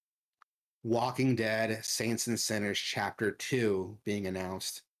Walking Dead Saints and Sinners Chapter 2 being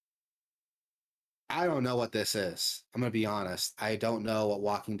announced. I don't know what this is. I'm gonna be honest. I don't know what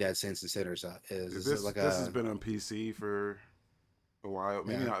Walking Dead Saints and Sinners is. Is it like This has a been on PC for a while.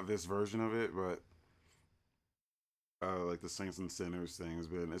 Maybe yeah? not this version of it, but like the Saints and Sinners thing has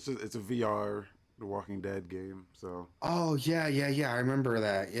been. It's a VR The Walking Dead game. So Oh yeah. I remember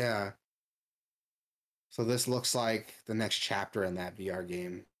that. Yeah. So this looks like the next chapter in that VR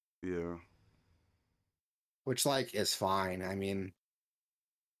game, yeah, which like is fine. I mean,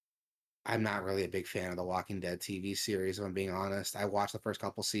 I'm not really a big fan of the Walking Dead TV series, if I'm being honest. I watched the first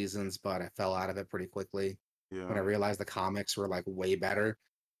couple seasons, but I fell out of it pretty quickly when I yeah. realized the comics were like way better.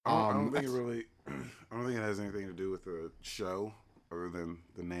 I don't I think it really. I don't think it has anything to do with the show other than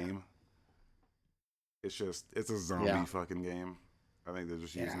the name. It's a yeah, zombie fucking game. I think they're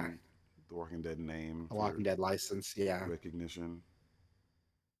just yeah, using the Walking Dead name the for Walking Dead license, yeah. recognition.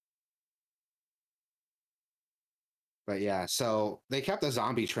 But yeah, so they kept the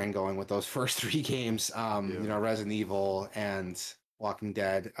zombie train going with those first three games, Yeah, Resident Evil and Walking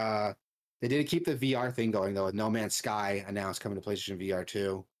Dead. They did keep the VR thing going though, with No Man's Sky announced coming to PlayStation VR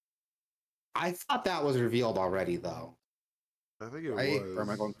 2. I thought that was revealed already though, I think it right? Or am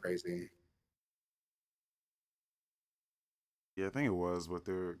I was. going crazy? Yeah, I think it was, but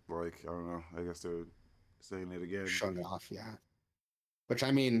they're like, I don't know. I guess they're saying it again. Showing it off, yeah. Which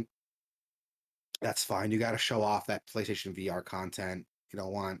I mean, that's fine. You got to show off that PlayStation VR content.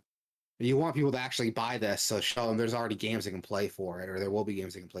 You want people to actually buy this, so show them there's already games they can play for it, or there will be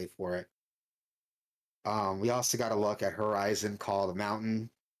games they can play for it. We also got to look at Horizon Call of the Mountain.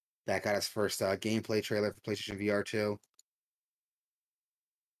 That got its first gameplay trailer for PlayStation VR 2.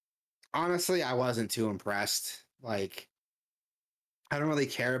 Honestly, I wasn't too impressed. Like, I don't really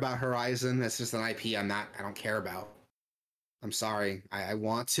care about Horizon. That's just an IP I don't care about. I'm sorry. I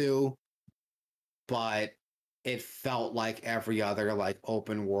want to, but it felt like every other like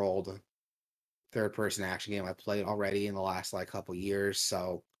open world third person action game I played already in the last like couple years.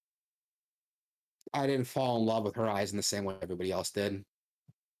 So I didn't fall in love with Horizon the same way everybody else did.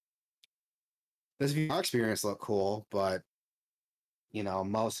 This VR experience looked cool, but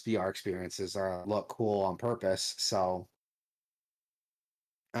most VR experiences are look cool on purpose. So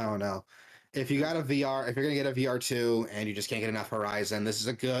I don't know. If you Yeah, got a VR, if you're gonna get a VR 2 and you just can't get enough Horizon, this is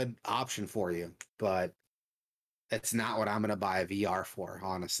a good option for you. But it's not what I'm gonna buy a VR for,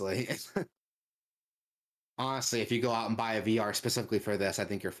 honestly. Honestly, if you go out and buy a VR specifically for this, I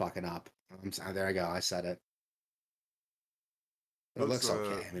think you're fucking up. There I go. I said it. it It looks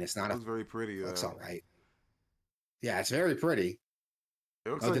okay. I mean, it's not a. looks very pretty It looks though. all right. Yeah, it's very pretty. It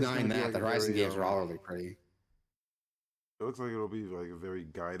looks No like it's denying gonna be that. like The a Horizon very games are all really pretty. It looks like it'll be like a very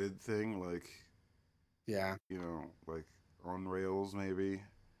guided thing, like Yeah, like on rails maybe,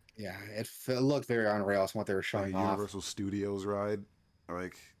 yeah. It looked very on rails from what they were like a showing off. Universal Studios ride,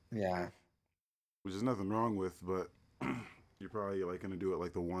 like Yeah, which is nothing wrong with, but you're probably like gonna do it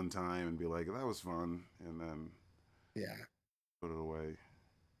like the one time and be like that was fun, and then yeah, put it away.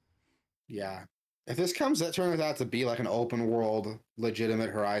 yeah. If this turns out to be like an open world, legitimate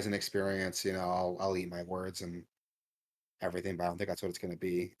Horizon experience, I'll eat my words and everything, but I don't think that's what it's going to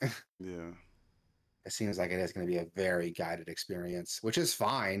be. Yeah, It seems like it is going to be a very guided experience, which is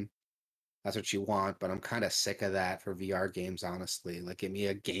fine. That's what you want, but I'm kind of sick of that for VR games, honestly. Like, give me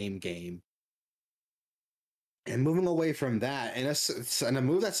a game. And moving away from that, and a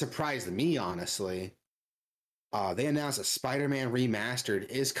move that surprised me, honestly, they announced that Spider-Man Remastered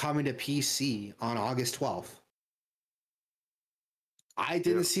is coming to PC on August 12th. I yeah.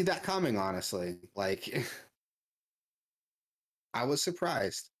 didn't see that coming, honestly. Like, I was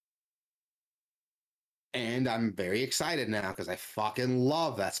surprised. And I'm very excited now because I fucking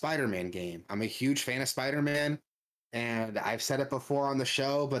love that Spider-Man game. I'm a huge fan of Spider-Man, and I've said it before on the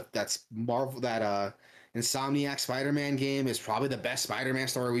show, but that's Marvel that Insomniac Spider-Man game is probably the best Spider-Man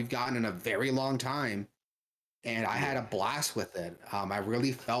story we've gotten in a very long time. And I had Yeah. a blast with it. I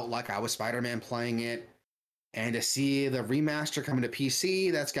really felt like I was Spider-Man playing it. And to see the remaster coming to PC,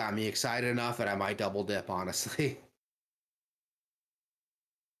 that's got me excited enough that I might double dip, honestly.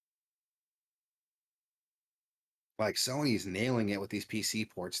 Like Sony's nailing it with these PC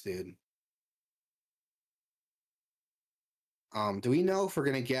ports, dude. Do we know if we're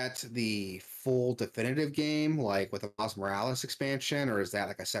gonna get the full definitive game, like with the Miles Morales expansion, or is that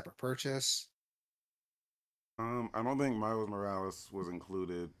like a separate purchase? I don't think Miles Morales was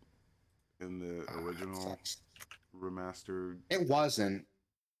included in the That original sucks. remastered. It wasn't.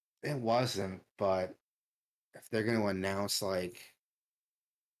 It wasn't. But if they're gonna announce like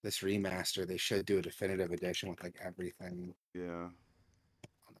this remaster, they should do a definitive edition with like everything. Yeah,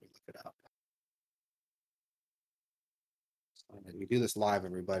 Let me look it up. We do this live,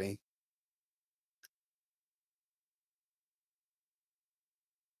 everybody.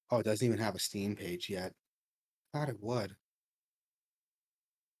 Oh, it doesn't even have a Steam page yet. Thought it would.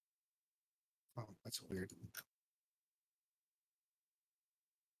 Oh, that's weird.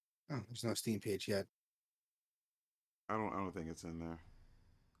 Oh, there's no Steam page yet. I don't think it's in there.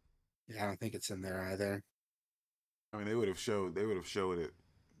 Yeah, I don't think it's in there either. I mean, they would have showed it even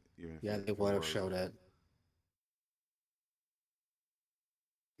Yeah, they if it would have was. showed it.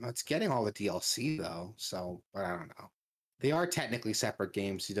 No, it's getting all the DLC though, so but I don't know. They are technically separate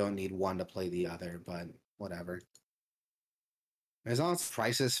games. You don't need one to play the other, but whatever. As long as the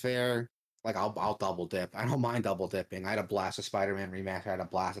price is fair, like I'll double dip. I don't mind double dipping. I had a blast of Spider-Man remaster. I had a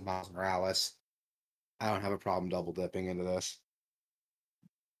blast of Miles Morales. I don't have a problem double dipping into this.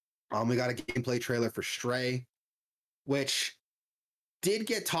 We got a gameplay trailer for Stray, which did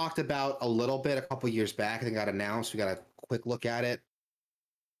get talked about a little bit a couple years back. I think got announced. We got a quick look at it,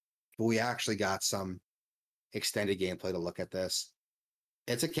 but we actually got some extended gameplay to look at this.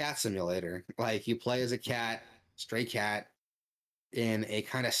 It's a cat simulator. Like you play as a cat, stray cat, in a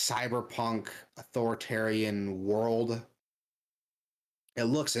kind of cyberpunk authoritarian world. It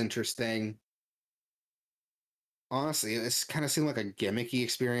looks interesting. Honestly, it's kind of seemed like a gimmicky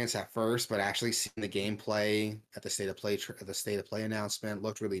experience at first, but actually seeing the gameplay at the state of play announcement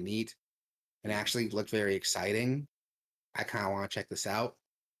looked really neat and Yeah, actually looked very exciting. I kind of want to check this out.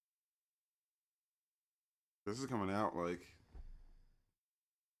 this is coming out like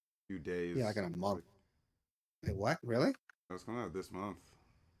a few Yeah, like days. in a month. Like Wait, what? Really? it's coming out this month,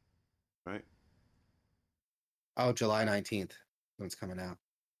 right? Oh, July 19th when it's coming out.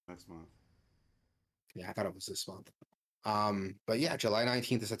 Next month. Yeah, I thought it was this month. But yeah, July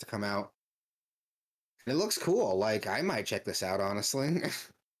 19th is set to come out. It looks cool. Like I might check this out, honestly.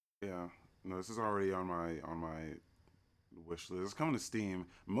 Yeah. No, this is already on my wish list. It's coming to Steam.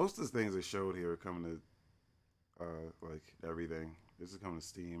 Most of the things they showed here are coming to like everything. This is coming to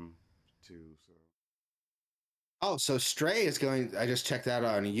Steam too. So Oh, so Stray is going. I just checked out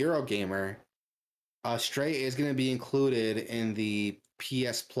on Eurogamer. Stray is going to be included in the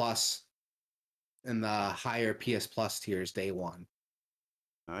PS Plus in the higher PS Plus tiers day one.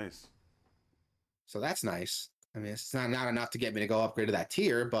 nice. So that's nice. I mean, it's not enough to get me to go upgrade to that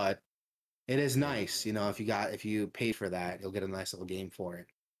tier, but it is Yeah. nice. If you paid for that, you'll get a nice little game for it.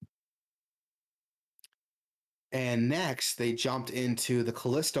 And next, they jumped into the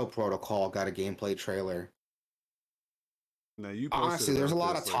Callisto Protocol. Got a gameplay trailer. Now you posted Honestly, there's a about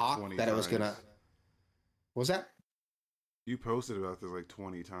lot of this like talk 20 that it was times. gonna. What was that? You posted about this like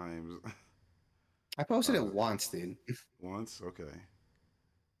 20 times. I posted it uh, once, dude. once. Okay.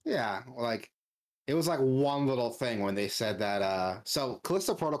 Yeah, like it was like one little thing when they said that so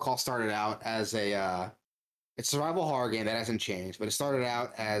Callisto Protocol started out as a it's a survival horror game that hasn't changed, but it started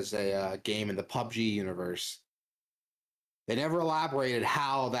out as a game in the PUBG universe. They never elaborated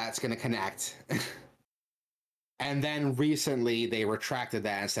how that's going to connect. And then recently they retracted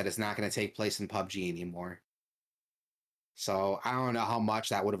that and said it's not going to take place in PUBG anymore. So I don't know how much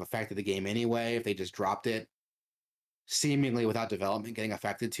that would have affected the game anyway if they just dropped it seemingly without development getting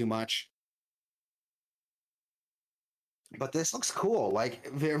affected too much. But this looks cool. Like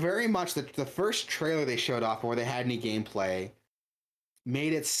very much the first trailer they showed off where they had any gameplay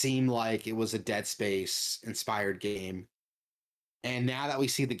made it seem like it was a Dead Space inspired game. And now that we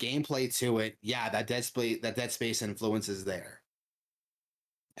see the gameplay to it, yeah, that Dead Space influence is there.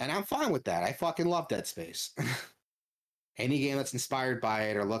 And I'm fine with that. I fucking love Dead Space. Any game that's inspired by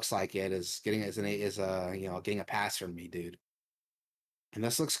it or looks like it is getting a pass from me, dude. And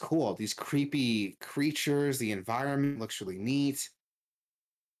this looks cool. These creepy creatures, the environment looks really neat.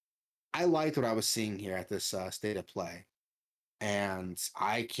 I liked what I was seeing here at this state of play, and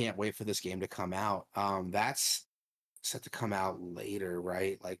I can't wait for this game to come out. That's set to come out later,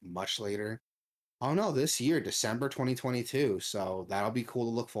 right? Like much later. Oh no, this year, December 2022. So that'll be cool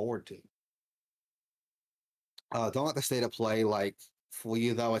to look forward to. Don't let the state of play like fool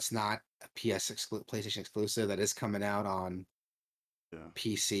you though. It's not a PlayStation exclusive. That is coming out on Yeah.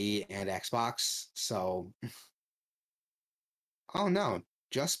 PC and Xbox. So, oh no,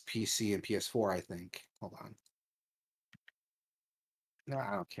 just PC and PS4. I think. Hold on. No,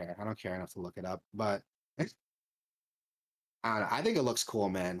 I don't care. I don't care enough to look it up, but I don't know. I think it looks cool,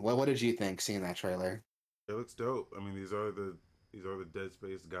 man. What did you think seeing that trailer? It looks dope. I mean, these are the Dead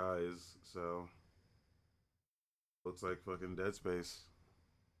Space guys, so looks like fucking Dead Space.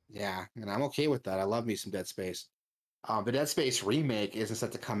 Yeah, and I'm okay with that. I love me some Dead Space. The Dead Space remake isn't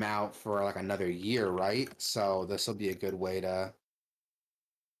set to come out for like another year, right? So this will be a good way to,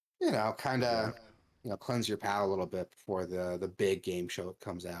 kind Yeah. of, cleanse your palate a little bit before the big game show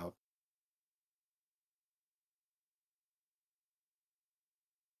comes out.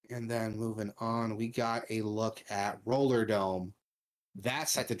 And then moving on, we got a look at Roller Dome.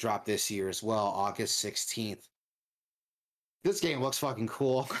 That's set to drop this year as well, August 16th. This game looks fucking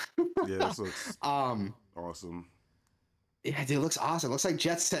cool. Yeah, this looks um, awesome. yeah, dude, it looks awesome. It looks like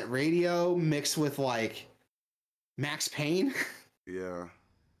Jet Set Radio mixed with like Max Payne Yeah.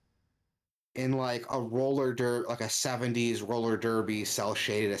 in like a like a 70s roller derby cell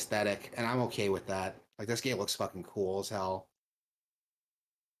shaded aesthetic, and I'm okay with that. Like this game looks fucking cool as hell.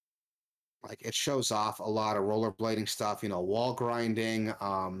 Like it shows off a lot of rollerblading stuff, wall grinding,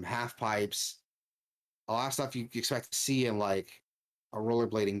 half pipes, a lot of stuff you expect to see in like a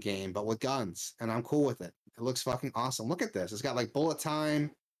rollerblading game, but with guns, and I'm cool with it. It looks fucking awesome. Look at this. It's got like bullet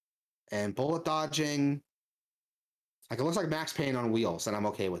time and bullet dodging. Like it looks like Max Payne on wheels, and I'm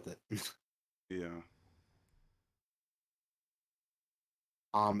okay with it. Yeah.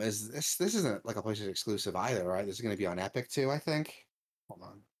 Is this isn't like a PlayStation exclusive either, right? This is going to be on Epic too, I think. Hold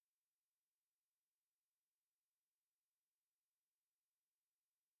on.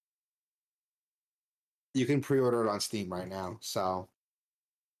 You can pre-order it on Steam right now. So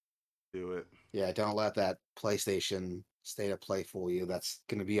Do it. yeah, don't let that PlayStation State of Play fool you. That's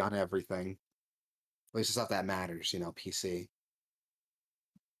going to be on everything. At least the stuff that matters, PC.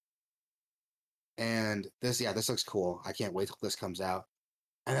 And this looks cool. I can't wait till this comes out.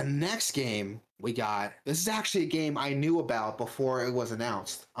 And the next game we got, this is actually a game I knew about before it was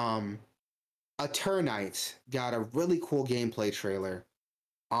announced. Eternite got a really cool gameplay trailer.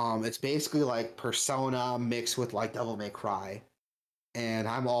 It's basically like Persona mixed with like Devil May Cry, and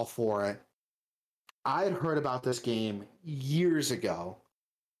I'm all for it. I had heard about this game years ago.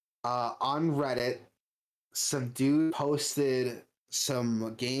 On Reddit, some dude posted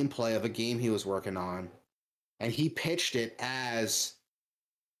some gameplay of a game he was working on, and he pitched it as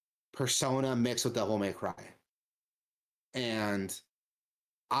Persona mixed with Devil May Cry. And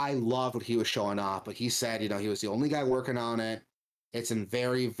I loved what he was showing off, but he said, he was the only guy working on it. It's in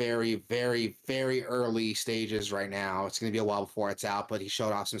very, very, very, very early stages right now. It's going to be a while before it's out, but he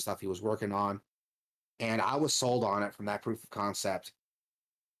showed off some stuff he was working on. And I was sold on it from that proof of concept.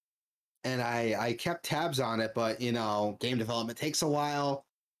 And I kept tabs on it, but, game development takes a while.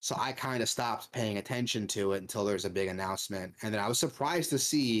 So I kind of stopped paying attention to it until there's a big announcement. And then I was surprised to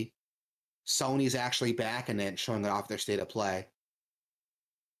see Sony's actually backing it, showing it off their state of play.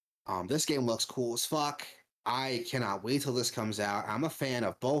 This game looks cool as fuck. I cannot wait till this comes out. I'm a fan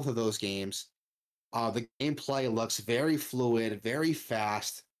of both of those games. The gameplay looks very fluid, very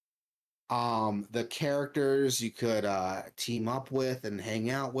fast. The characters you could team up with and hang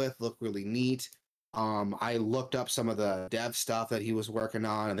out with look really neat. I looked up some of the dev stuff that he was working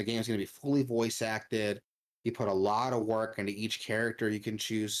on, and the game's going to be fully voice acted. He put a lot of work into each character you can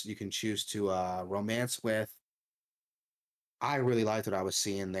choose. You can choose to romance with. I really liked what I was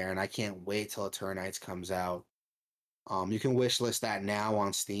seeing there, and I can't wait till Eternites comes out. You can wishlist that now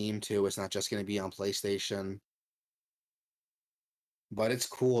on Steam too. It's not just going to be on PlayStation, but it's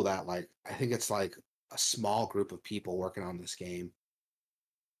cool that like I think it's like a small group of people working on this game,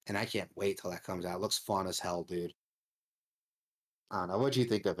 and I can't wait till that comes out. It looks fun as hell, dude. I don't know. What'd you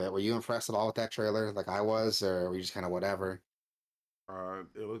think of it? Were you impressed at all with that trailer, like I was, or were you just kind of whatever?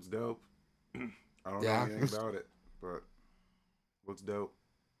 It looks dope. I don't know Yeah, anything about it, but looks dope.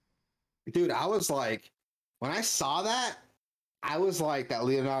 dude. I was like, when I saw that, I was like that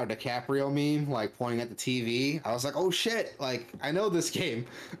Leonardo DiCaprio meme, like pointing at the TV. I was like, oh shit, like I know this game.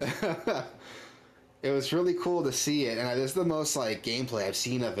 It was really cool to see it, and this is the most like gameplay I've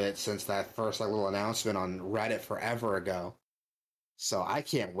seen of it since that first like little announcement on Reddit forever ago. So I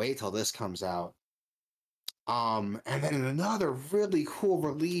can't wait till this comes out. And then in another really cool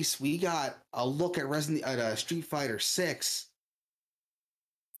release, we got a look at Street Fighter 6.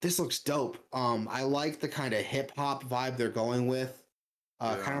 This looks dope. I like the kind of hip hop vibe they're going with.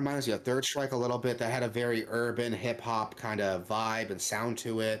 Kind Yeah. of reminds me of Third Strike a little bit. That had a very urban hip hop kind of vibe and sound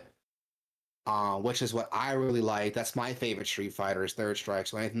to it, which is what I really like. That's my favorite Street Fighter is Third Strike.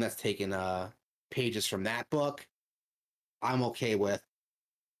 So anything that's taken pages from that book, I'm okay with.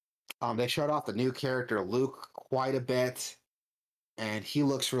 They showed off the new character Luke quite a bit, and he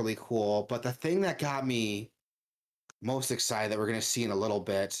looks really cool. But the thing that got me most excited that we're going to see in a little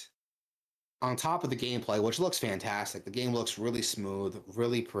bit, on top of the gameplay, which looks fantastic, the game looks really smooth,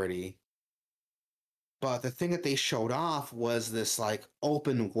 really pretty. But the thing that they showed off was this like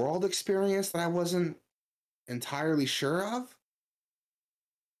open world experience that I wasn't entirely sure of.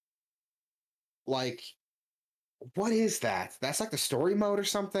 Like, what is that? That's like the story mode or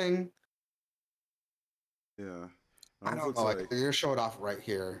something? Yeah. It I almost don't looks know. Like, like they're gonna show it off right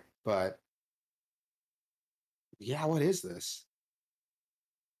here. But yeah, what is this?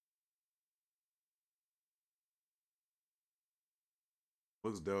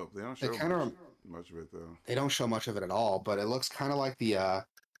 looks dope. They don't They show kind of much of it though. they don't show much of it at all, but it looks kind of like the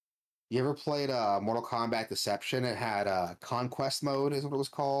you ever played Mortal Kombat Deception? It had conquest mode is what it was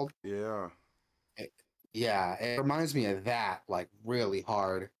called. Yeah. It- yeah, it reminds me of that like really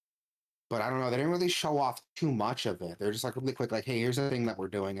hard. But I don't know, they didn't really show off too much of it. They're just like really quick, like, hey, here's the thing that we're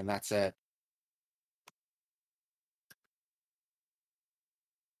doing, and that's it.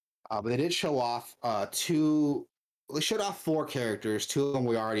 But they did show off two. They showed off four characters. Two of them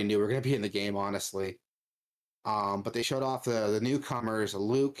we already knew were going to be in the game, honestly. But they showed off the newcomers,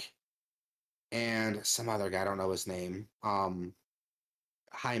 Luke and some other guy. I don't know his name. Jaime.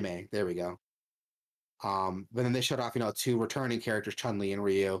 There we go. But then they showed off, two returning characters, Chun Li and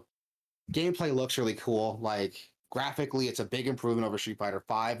Ryu. Gameplay looks really cool. Like graphically, it's a big improvement over Street Fighter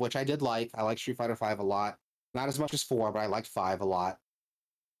Five, which I did like. I like Street Fighter Five a lot. Not as much as four, but I liked five a lot.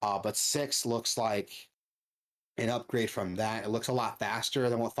 But six looks like an upgrade from that. It looks a lot faster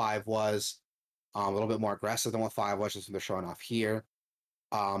than what five was. A little bit more aggressive than what five was, just what they're showing off here.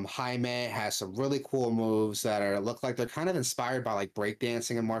 Jaime has some really cool moves that are look like they're kind of inspired by like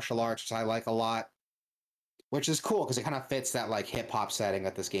breakdancing and martial arts, which I like a lot. Which is cool because it kind of fits that like hip hop setting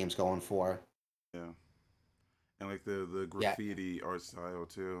that this game's going for. Yeah. And like the Yeah, graffiti art style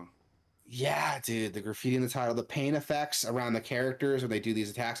too. yeah, dude. The graffiti in the title, the paint effects around the characters when they do these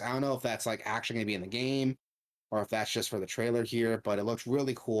attacks. I don't know if that's like actually gonna be in the game or if that's just for the trailer here, but it looks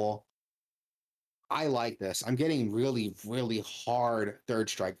really cool. I like this. I'm getting really, really hard Third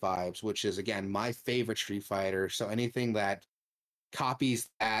Strike vibes, which is again my favorite Street Fighter. So anything that copies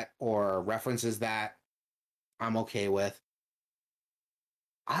that or references that, I'm okay with.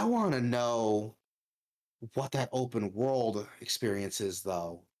 I want to know what that open world experience is,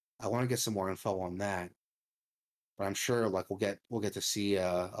 though. I want to get some more info on that, but I'm sure like we'll get to see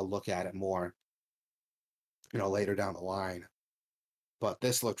a look at it more, later down the line. But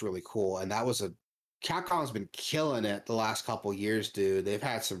this looked really cool, and that was a Capcom's been killing it the last couple years, dude. They've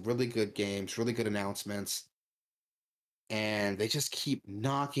had some really good games, really good announcements, and they just keep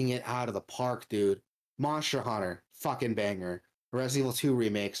knocking it out of the park, dude. Monster Hunter, fucking banger. Resident Evil 2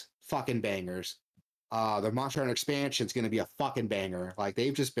 remakes, fucking bangers. The Monster Hunter expansion is going to be a fucking banger. Like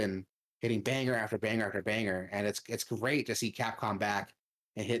they've just been hitting banger after banger after banger, and it's great to see Capcom back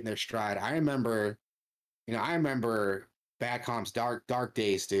and hitting their stride. I remember Badcom's dark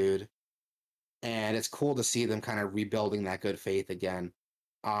days, dude, and it's cool to see them kind of rebuilding that good faith again.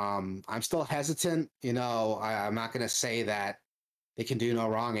 I'm still hesitant, I'm not going to say that they can do no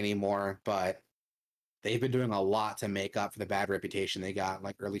wrong anymore, but they've been doing a lot to make up for the bad reputation they got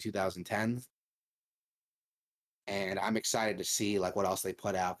like early 2010s. And I'm excited to see like what else they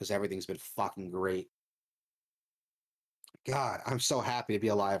put out because everything's been fucking great. God, I'm so happy to be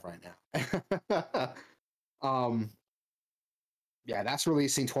alive right now. um, yeah, that's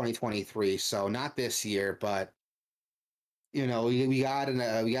releasing 2023, so not this year, but we got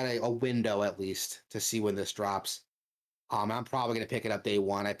a window at least to see when this drops. I'm probably gonna pick it up day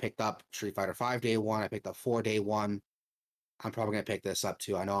one. I picked up Street Fighter Five day one. I picked up four day one. I'm probably gonna pick this up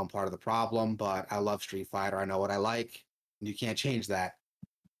too. I know I'm part of the problem, but I love Street Fighter. I know what I like. And you can't change that.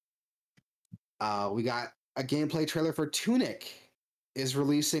 We got a gameplay trailer for Tunic is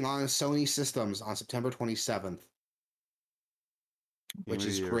releasing on Sony systems on September 27th, Game which of the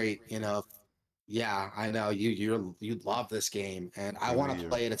is year. great. Yeah, I know you love this game, and I Game of the want to year.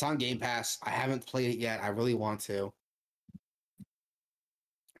 play it. It's on Game Pass. I haven't played it yet. I really want to,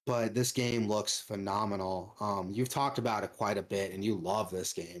 but this game looks phenomenal. You've talked about it quite a bit, and you love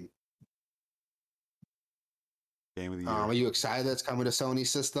this game. Game of the year. Are you excited that it's coming to Sony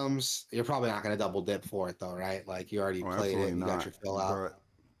systems? You're probably not going to double dip for it though, right? Like you already Oh, played absolutely it, you got not. your fill out. But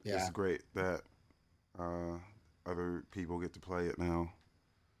it's Yeah, great that uh, other people get to play it now.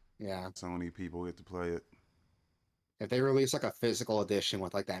 yeah. Sony people get to play it. If they release like a physical edition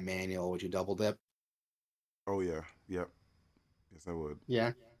with like that manual, would you double dip? Oh yeah. Yep. Yes, I would.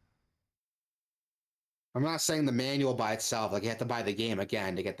 Yeah. I'm not saying the manual by itself, like you have to buy the game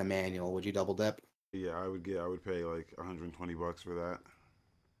again to get the manual. Would you double dip? Yeah, I would pay like 120 bucks for that.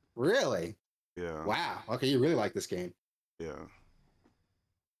 Really? Yeah, Wow. Okay, you really like this game. yeah,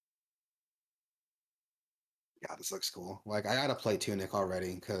 Yeah, this looks cool. Like I gotta play Tunic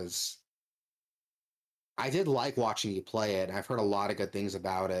already because I did like watching you play it. I've heard a lot of good things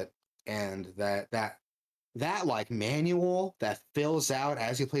about it, and that like manual that fills out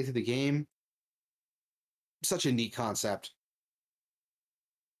as you play through the game, such a neat concept.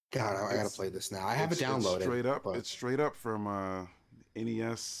 God, I gotta it's play this now. I have it downloaded, but it's straight up from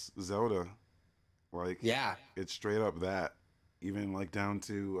NES Zelda. Like yeah, it's straight up that, even like down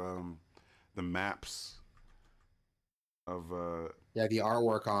to the maps of yeah, the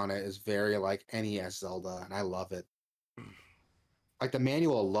artwork on it is very like NES Zelda, and I love it. Like the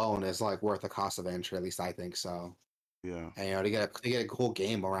manual alone is like worth the cost of entry, at least I think so. yeah. And to get a cool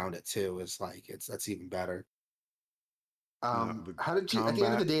game around it too is like it's that's even better. The How did you at the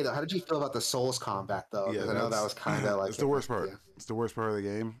end of the combat. day though? How did you feel about the Souls combat though? Yeah, Because I know that that's was kind of like it's the hit worst miss with part. you. It's the worst part of the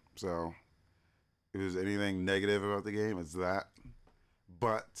game. So if there's anything negative about the game, it's that.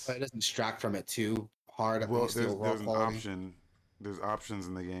 But But it doesn't distract from it too hard, at well, least the overall there's an quality. option. There's options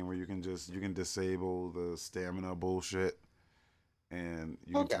in the game where you can disable the stamina bullshit, and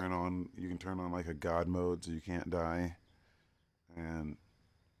Okay. you can turn on like a god mode so you can't die, and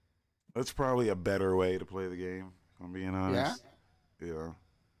that's probably a better way to play the game. If I'm being Yeah. honest. Yeah,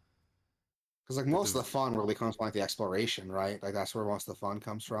 Because like most of because the fun really comes from like the exploration, right? Like that's where most of the fun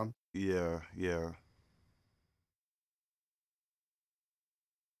comes from. yeah.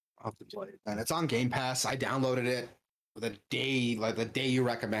 I'll have to play it. And it's on Game Pass. I downloaded it the day you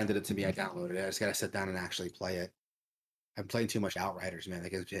recommended it to me, I downloaded it. I just gotta sit down and actually play it. I'm playing too much Outriders, man.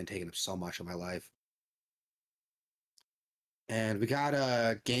 That game's been taking up so much of my life. And we got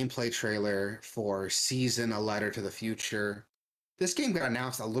a gameplay trailer for Season: A Letter to the Future. This game got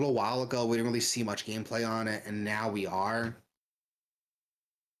announced a little while ago. We didn't really see much gameplay on it, and now we are.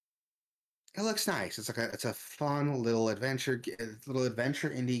 It looks nice. It's a fun little adventure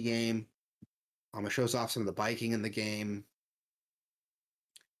indie game. It shows off some of the biking in the game.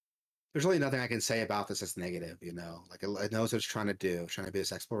 There's really nothing I can say about this that's negative, you know. Like it knows what it's trying to do. It's trying to be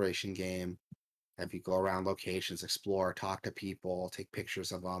this exploration game. Have you go around locations, explore, talk to people, take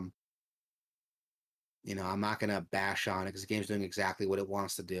pictures of them. You know, I'm not gonna bash on it because the game's doing exactly what it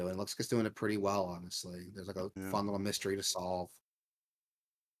wants to do, and it looks like it's doing it pretty well, honestly. There's like a Yeah. fun little mystery to solve,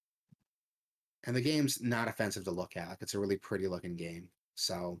 and the game's not offensive to look at. Like it's a really pretty looking game.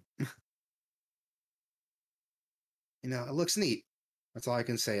 So, you know, it looks neat. That's all I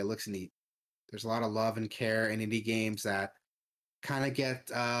can say. It looks neat. There's a lot of love and care in indie games that kind of get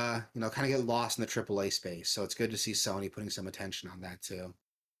lost in the AAA space. So it's good to see Sony putting some attention on that too.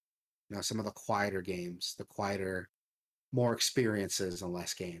 You know, some of the quieter games, the quieter, more experiences and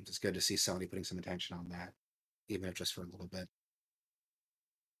less games. It's good to see Sony putting some attention on that, even if just for a little bit.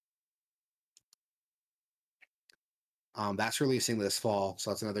 That's releasing this fall, so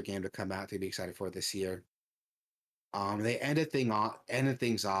that's another game to come out to be excited for this year. They ended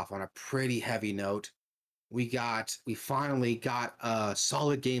things off on a pretty heavy note. We finally got a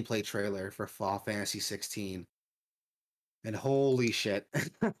solid gameplay trailer for Fall Fantasy 16. And holy shit,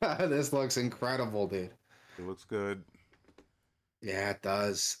 this looks incredible, dude. It looks good. Yeah, it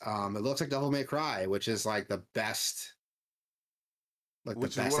does. It looks like Devil May Cry, which is like the Which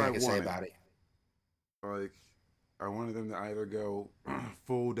is best what thing I I can say wanted. about it. Like I wanted them to either go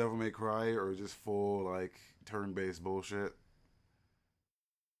full Devil May Cry or just full like turn-based bullshit,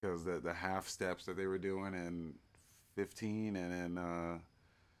 because the half steps that they were doing in 15 and in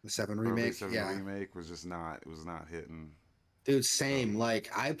The Seven early remake, 7 yeah, remake was just not, it was not hitting. dude, So same. Like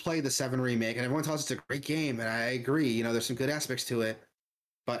I played the Seven remake, and everyone tells it's a great game, and I agree. You know, there's some good aspects to it,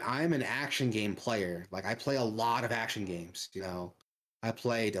 but I'm an action game player. Like I play a lot of action games. You know, I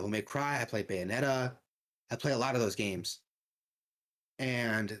play Devil May Cry, I play Bayonetta, I play a lot of those games.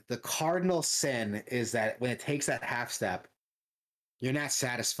 And the cardinal sin is that when it takes that half step, you're not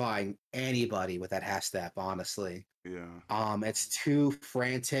satisfying anybody with that half step, honestly. yeah, It's too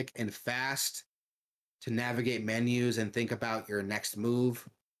frantic and fast to navigate menus and think about your next move.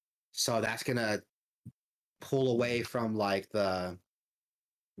 So that's gonna pull away from like the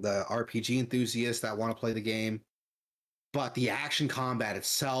RPG enthusiasts that want to play the game. But the action combat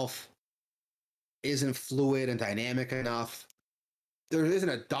itself isn't fluid and dynamic enough. There isn't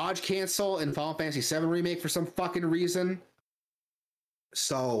a dodge cancel in Final Fantasy VII Remake for some fucking reason.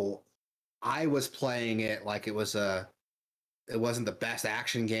 So I was playing it like it wasn't the best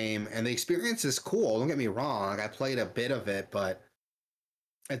action game, and the experience is cool. Don't get me wrong. Like I played a bit of it, but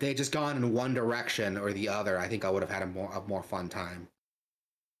if they just gone in one direction or the other, I think I would have had a more fun time.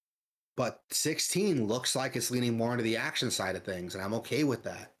 But 16 looks like it's leaning more into the action side of things, and I'm okay with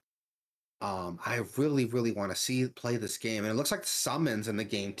that. I really, really want to play this game, and it looks like the summons in the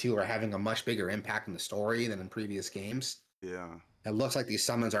game too are having a much bigger impact in the story than in previous games. Yeah. It looks like these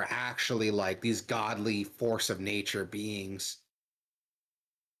summons are actually like these godly force of nature beings.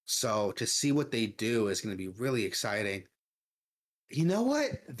 So to see what they do is going to be really exciting. You know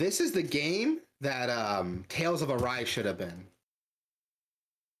what? This is the game that Tales of Arise should have been.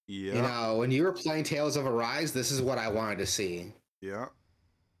 You Yeah. know, when you were playing Tales of Arise, this is what I wanted to see. Yeah.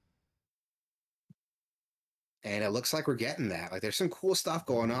 And it looks like we're getting that. Like there's some cool stuff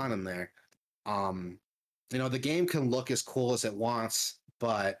going on in there. Um, you know, the game can look as cool as it wants,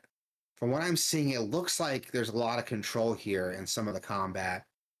 but from what I'm seeing, it looks like there's a lot of control here in some of the combat.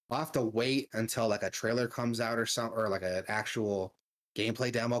 I'll have to wait until like a trailer comes out or something, or like an actual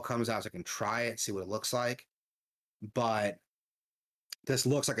gameplay demo comes out so I can try it, see what it looks like. But this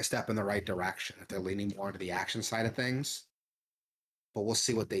looks like a step in the right direction if they're leaning more into the action side of things. But we'll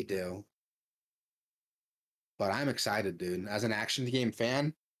see what they do. But I'm excited, dude. As an action game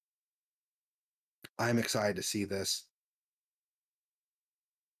fan, I'm excited to see this.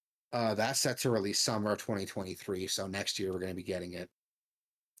 That's set to release summer of 2023, so next year we're going to be getting it.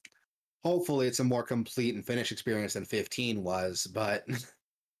 Hopefully, it's a more complete and finished experience than 15 was, but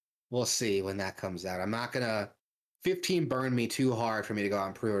we'll see when that comes out. I'm not gonna. 15 burned me too hard for me to go out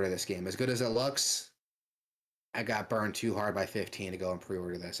and pre-order this game. As good as it looks, I got burned too hard by 15 to go and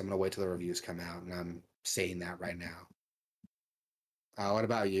pre-order this. I'm gonna wait till the reviews come out, and I'm saying that right now. What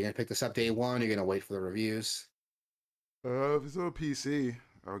about you? You gonna pick this up day one? You're gonna wait for the reviews? If it's on PC,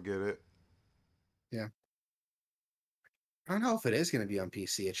 I'll get it. Yeah. I don't know if it is gonna be on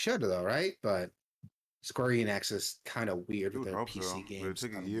PC. It should though, right? But Square Enix is kind of weird I with would their hope so. PC But it games.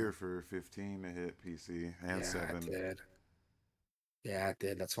 took I a don't know. year for 15 to hit PC and Yeah, it 7. did. Yeah, it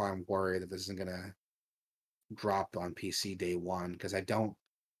did. That's why I'm worried that this isn't gonna drop on PC day one because I don't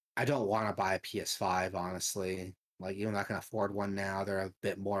want to buy a PS5, honestly. Like, even though I can afford one now, they're a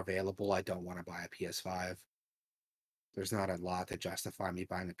bit more available. I don't want to buy a PS5. There's not a lot to justify me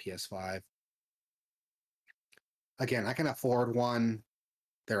buying a PS5. Again, I can afford one.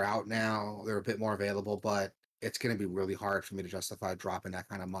 They're out now. They're a bit more available, but it's going to be really hard for me to justify dropping that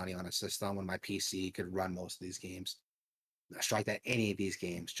kind of money on a system when my PC could run most of these games. Strike that any of these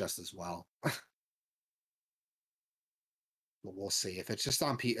games just as well. But we'll see. If it's just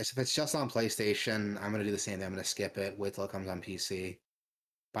on if it's just on PlayStation, I'm gonna do the same thing. I'm gonna skip it, wait till it comes on PC.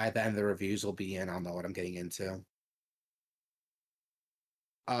 By then the reviews will be in. I'll know what I'm getting into.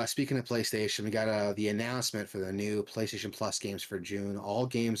 Speaking of PlayStation, we got the announcement for the new PlayStation Plus games for June. All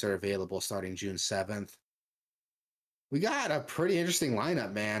games are available starting June 7th. We got a pretty interesting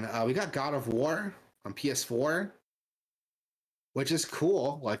lineup, man. We got God of War on PS4, which is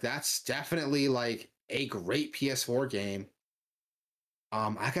cool. Like that's definitely like a great PS4 game.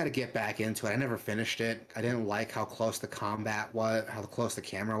 I got to get back into it. I never finished it. I didn't like how close the combat was, how close the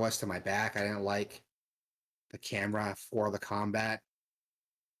camera was to my back. I didn't like the camera for the combat.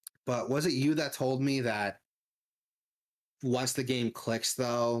 But was it you that told me that once the game clicks,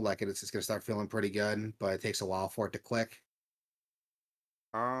 though, like it's going to start feeling pretty good, but it takes a while for it to click?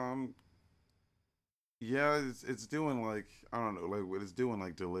 Um, yeah, it's doing like I don't know, like what it's doing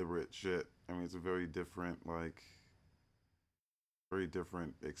like deliberate shit. I mean, it's a very different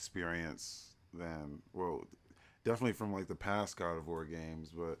experience than well, definitely from like the past God of War games,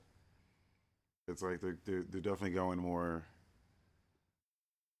 but it's like they're definitely going more.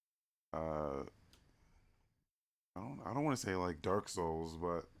 Uh, I don't want to say like Dark Souls,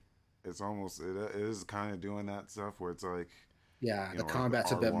 but it is kind of doing that stuff where it's like Yeah, the like the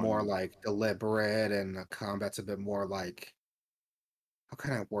combat's a bit more R1. like deliberate, and the combat's a bit more like, how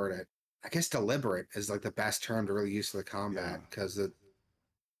can I word it? I guess deliberate is like the best term to really use for the Yeah, combat because the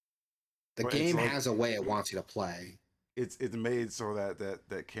but it's game like has a way it wants you to play. it's made so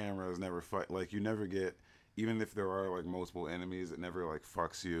that camera is never fight like you never get even if there are like multiple enemies, it never like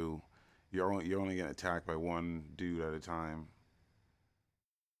fucks you. You're only getting attacked by one dude at a time,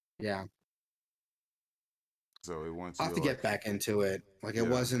 Yeah. so it wants I'll you have to to like get back into it. Like yeah. I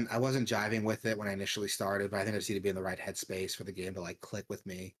wasn't jiving with it when I initially started, but I think I just need to be in the right headspace for the game to like click with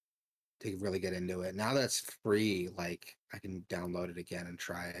me to really get into it. Now that it's free, like I can download it again and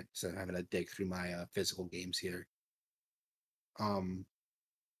try it. So I'm having to dig through my physical games here. Um,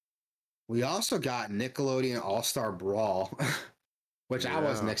 we also got Nickelodeon All Star Brawl, which I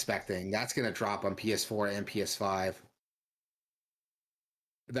wasn't Yeah. expecting. That's gonna drop on PS4 and PS5.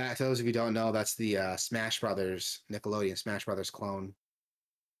 That, for those of you who don't know, that's the Smash Brothers Nickelodeon Smash Brothers clone,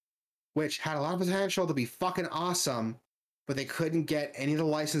 which had a lot of potential to be fucking awesome. but they couldn't get any of the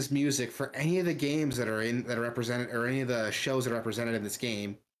licensed music for any of the games that are represented, or any of the shows that are represented in this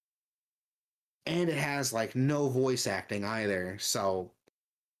game. And it has like no voice acting either. So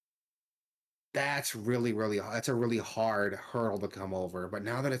that's a really hard hurdle to come over. But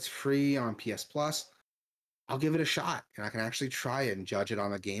now that it's free on PS Plus, I'll give it a shot and I can actually try it and judge it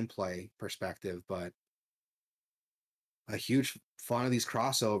on a gameplay perspective. But a huge fun of these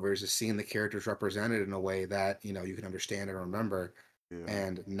crossovers is seeing the characters represented in a way that, you can understand and remember, Yeah.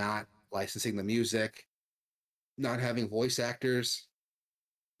 and not licensing the music, not having voice actors.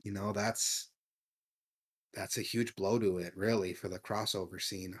 That's a huge blow to it, really, for the crossover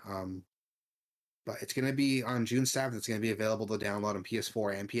scene. But it's going to be on June 7th. It's going to be available to download on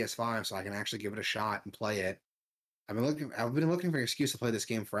PS4 and PS5, so I can actually give it a shot and play it. I've been looking for an excuse to play this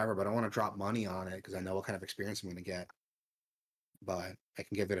game forever, but I don't want to drop money on it because I know what kind of experience I'm going to get. But I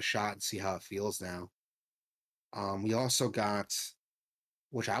can give it a shot and see how it feels now. We also got,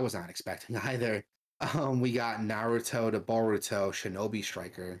 which I was not expecting either. We got Naruto to Boruto Shinobi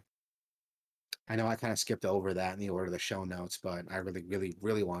Striker. I know I kind of skipped over that in the order of the show notes, but I really, really,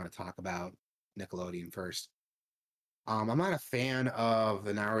 really want to talk about Nickelodeon first. I'm not a fan of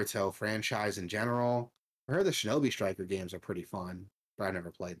the Naruto franchise in general. I heard the Shinobi Striker games are pretty fun, but I never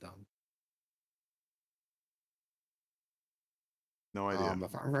played them. No idea.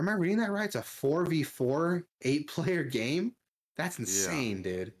 If I remember reading that right, it's a 4v4 8-player game. That's Yeah. insane,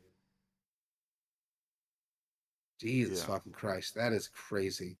 dude. Jesus Yeah. fucking Christ. That is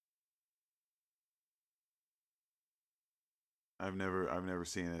crazy. I've never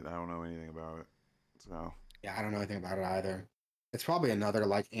seen it. I don't know anything about it. So Yeah, I don't know anything about it either. It's probably another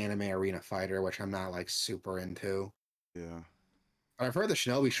like anime arena fighter, which I'm not like super into. yeah. But I've heard the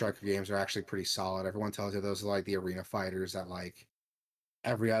Shinobi Striker games are actually pretty solid. Everyone tells you those are like the arena fighters that like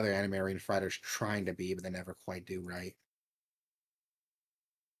every other anime arena fighter's trying to be, but they never quite do right.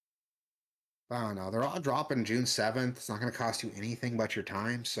 I don't know. They're all dropping June 7th. It's not going to cost you anything but your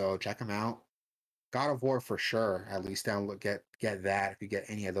time, so check them out. God of War for sure. At least download get that if you get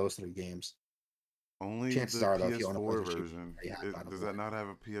any of those three games. Only Chances the are though, if you own a PS4 PlayStation, version. you have God of Does that War. not have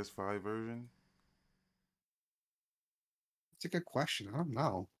a PS5 version? It's a good question. I don't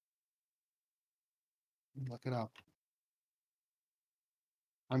know. Look it up.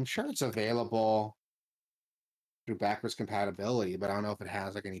 I'm sure it's available through backwards compatibility, but I don't know if it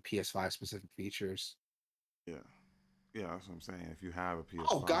has like any PS5 specific features. Yeah. Yeah, that's what I'm saying. If you have a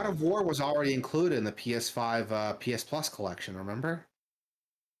Oh, God PS5. of War was already included in the PS5 PS Plus collection, remember?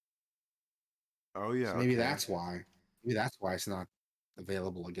 Oh yeah, So maybe okay. that's why. Maybe that's why it's not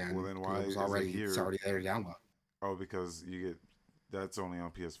available Well again then because why is it it's here? already there to download. Oh, because you get that's only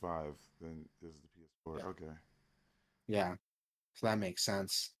on PS5. Then this is the PS4. Yeah. Okay. Yeah. So that makes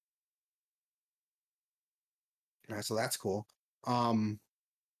sense. Yeah, so that's cool. Um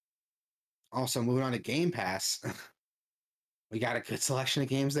Also moving on to Game Pass. We got a good selection of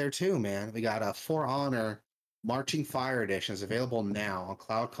games there too, man. We got a For Honor Marching Fire Edition is available now on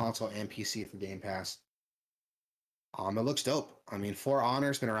cloud console and PC for Game Pass. It looks dope. I mean, For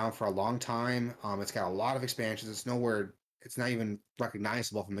Honor's been around for a long time. It's got a lot of expansions. It's not even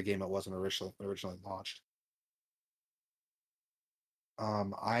recognizable from the game it wasn't originally launched.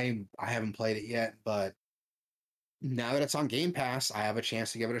 I haven't played it yet, but now that it's on Game Pass, I have a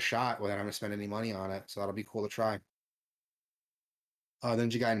chance to give it a shot without having to spend any money on it. So that'll be cool to try.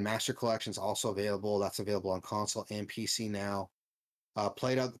 Then you got Master Collection's also available. That's available on console and PC now.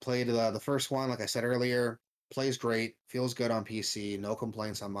 Played the first one, like I said earlier. Plays great, feels good on PC. No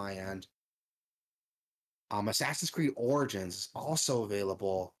complaints on my end. Assassin's Creed Origins is also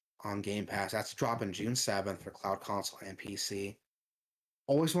available on Game Pass. That's dropping June 7th for cloud console and PC.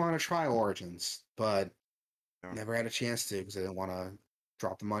 Always wanted to try Origins, but Yeah. never had a chance to because I didn't want to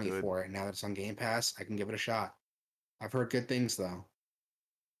drop the money Good. for it. Now that it's on Game Pass, I can give it a shot. I've heard good things though.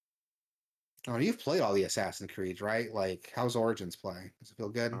 Oh, you've played all the Assassin's Creeds, right? Like, how's Origins play? Does it feel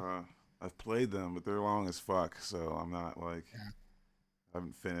good? Uh, I've played them, but they're long as fuck. So I'm not like Yeah. I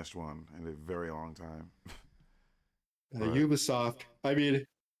haven't finished one in a very long time. But Ubisoft. I mean,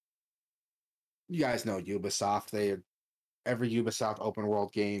 you guys know Ubisoft. Every Ubisoft open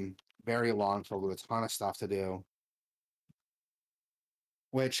world game very long, filled with a ton of stuff to do,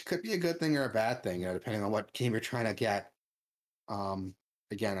 which could be a good thing or a bad thing, depending on what game you're trying to get. Um,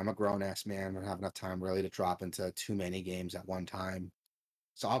 Again, I'm a grown ass man. I don't have enough time really to drop into too many games at one time.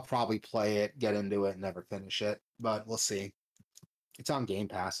 So I'll probably play it, get into it, and never finish it. But we'll see. It's on Game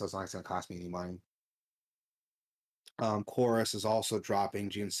Pass, so it's not going to cost me any money. Chorus is also dropping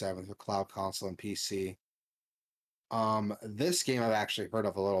June 7th for cloud console and PC. This game I've actually heard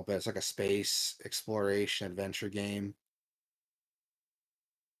of a little bit. It's like a space exploration adventure game.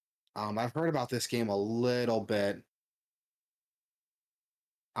 I've heard about this game a little bit.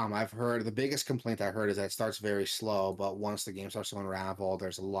 I've heard the biggest complaint I heard is that it starts very slow, but once the game starts to unravel,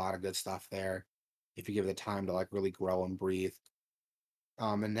 there's a lot of good stuff there if you give it the time to like really grow and breathe.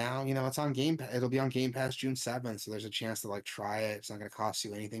 And now, it's on it'll be on Game Pass June 7th, so there's a chance to like try it. It's not gonna cost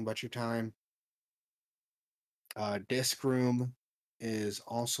you anything but your time. Disc Room is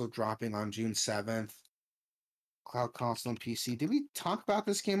also dropping on June 7th. Cloud console and PC. Did we talk about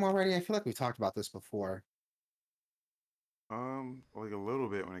this game already? I feel like we talked about this before. Like a little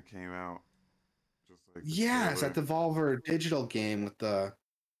bit when it came out, just like the Yeah, it's that trailer. Devolver Digital game with the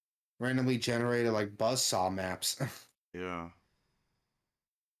randomly generated like buzzsaw maps. Yeah.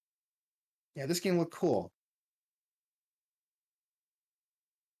 Yeah, this game looked cool.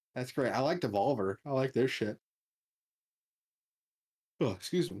 That's great. I like Devolver. I like their shit. Oh,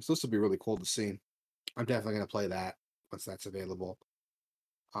 excuse me. So this will be really cool to see. I'm definitely gonna play that once that's available.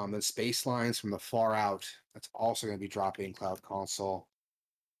 Then Space Lines from the Far Out. That's also gonna be dropping Cloud Console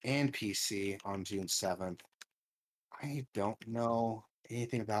and PC on June 7th. I don't know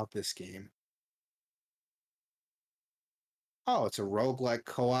anything about this game. Oh, it's a roguelike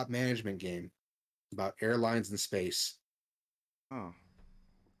co-op management game about airlines in space. Oh.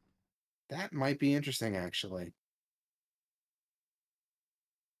 That might be interesting, actually.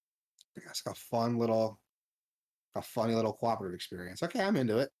 That's like a funny little cooperative experience. Okay, I'm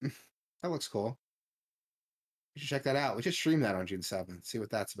into it. That looks cool. We should check that out. We should stream that on June 7th, see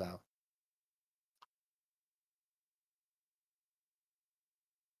what that's about.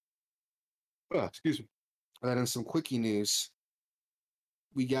 Oh, excuse me. And then in some quickie news,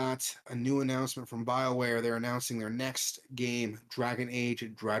 we got a new announcement from BioWare. They're announcing their next game, Dragon Age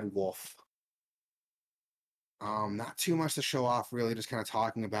Dreadwolf. Not too much to show off, really, just kind of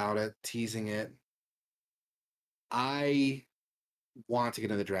talking about it, teasing it. I want to get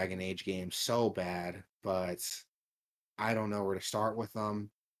into the Dragon Age game so bad, but I don't know where to start with them.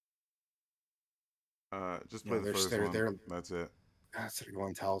 Just play the They're first they're one. they're That's it. that's what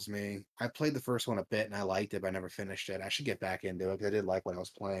everyone tells me. I played the first one a bit and I liked it, but I never finished it. I should get back into it because I did like what I was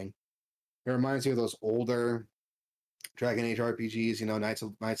playing. It reminds me of those older Dragon Age RPGs,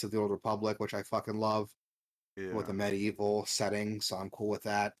 Knights of the Old Republic, which I fucking love with Yeah. the medieval setting, so I'm cool with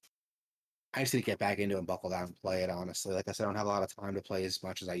that. I just need to get back into it and buckle down and play it, honestly. Like I said, I don't have a lot of time to play as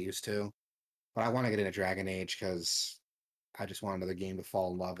much as I used to, but I want to get into Dragon Age because I just want another game to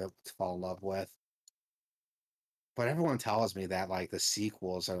fall in love with. But everyone tells me that like the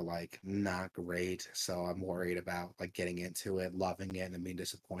sequels are like not great, so I'm worried about like getting into it, loving it, and then being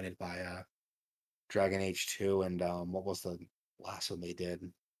disappointed by Dragon Age 2 and what was the last one they did?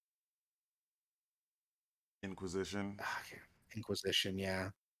 Inquisition. Ah, Inquisition, yeah.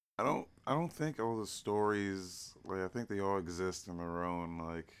 I don't think all the stories like I think they all exist in their own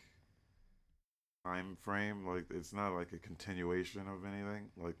like time frame. Like it's not like a continuation of anything.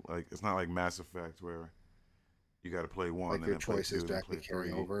 Like it's not like Mass Effect where you got to play one Like and your then play choices two and then directly play carry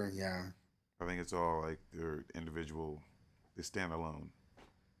three. over, yeah. I think it's all like they're individual. They stand alone.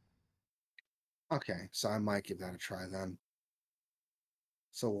 Okay, so I might give that a try then.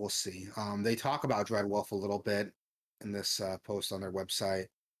 So we'll see. They talk about Dreadwolf a little bit in this post on their website,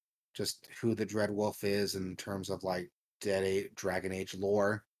 just who the Dreadwolf is in terms of like Dragon Age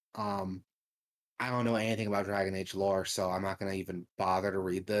lore. Um, I don't know anything about Dragon Age lore, so I'm not gonna even bother to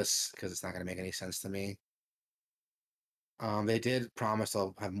read this because it's not gonna make any sense to me. They did promise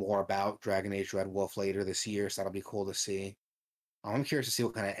they'll have more about Dragon Age Red Wolf later this year, so that'll be cool to see. I'm curious to see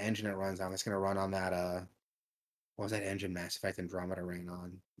what kind of engine it runs on. It's gonna run on that what was that engine Mass Effect Andromeda ran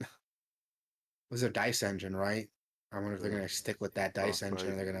on? It was a Dice engine, right? I wonder if they're Yeah. gonna stick with that Dice engine or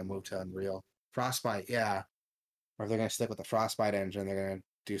Frostbite. they're gonna move to Unreal. Frostbite, yeah. Or if they're gonna stick with the Frostbite engine, they're gonna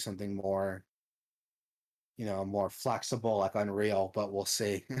do something more, more flexible like Unreal, but we'll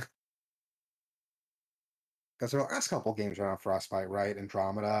see. Because the last couple games are on Frostbite, right?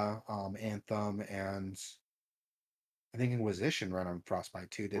 Andromeda, Anthem, and I think Inquisition run on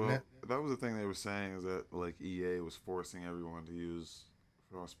Frostbite too, didn't Well, it? that was the thing they were saying is that like EA was forcing everyone to use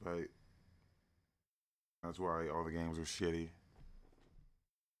Frostbite. That's why all the games are shitty.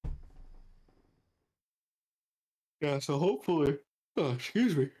 Yeah, so hopefully. Oh,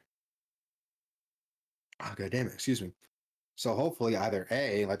 excuse me. Oh, god damn it, excuse me. So hopefully either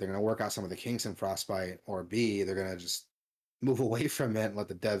A, like they're gonna work out some of the kinks in Frostbite, or B, they're gonna just move away from it and let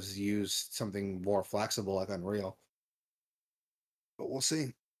the devs use something more flexible like Unreal. But we'll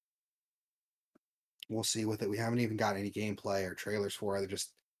see. We'll see with it. We haven't even got any gameplay or trailers for it. They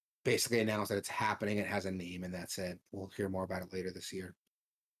just basically announced that it's happening, it has a name, and that's it. We'll hear more about it later this year.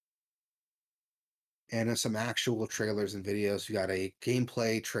 and in some actual trailers and videos. We got a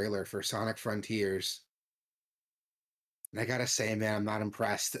gameplay trailer for Sonic Frontiers. And I gotta say, man, I'm not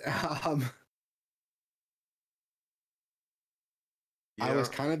impressed. I was Yeah,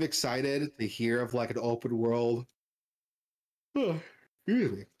 kind of excited to hear of like an open world.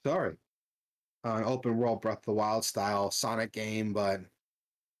 Excuse me. Sorry. An open world Breath of the Wild style Sonic game, but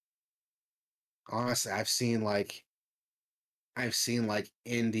honestly, I've seen like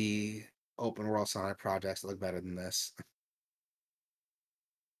indie open world Sonic projects that look better than this.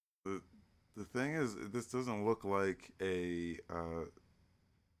 the the thing is, this doesn't look like a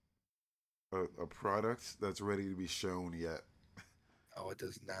product that's ready to be shown yet. Oh, it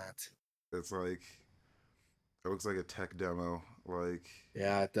does not. It's like it looks like a tech demo. Like,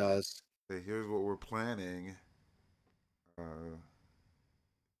 Yeah, it does. hey, here's what we're planning. Uh,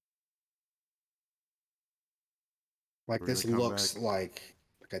 Like we're gonna this come back. looks like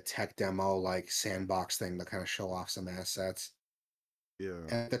a tech demo, like sandbox thing to kind of show off some assets. Yeah,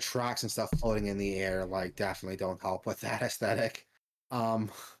 And the tracks and stuff floating in the air, like definitely don't help with that aesthetic.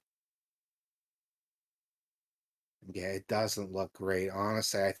 Um, yeah, it doesn't look great.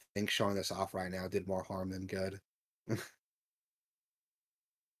 Honestly, I think showing this off right now did more harm than good.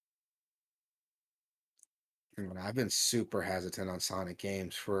 And I've been super hesitant on Sonic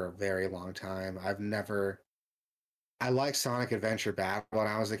games for a very long time. I like Sonic Adventure Battle when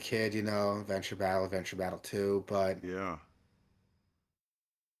I was a kid, Adventure Battle 2, but yeah.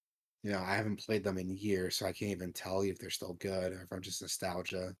 I haven't played them in years, so I can't even tell you if they're still good or if I'm just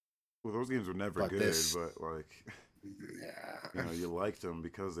nostalgia. Well, those games were never But good, this, but like, yeah. you liked them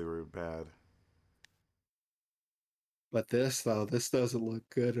because they were bad. But this though, this doesn't look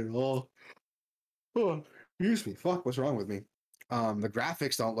good at all. Oh, excuse me. Fuck, what's wrong with me? The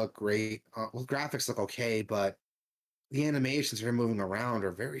graphics don't look great. Well, graphics look okay, but the animations for moving around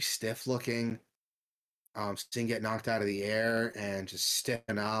are very stiff looking. Seeing get knocked out of the air and just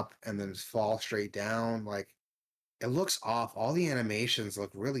stiffen up and then just fall straight down. Like it looks off. All the animations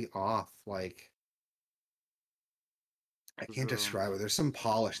look really off. Like I Was can't describe it. There's some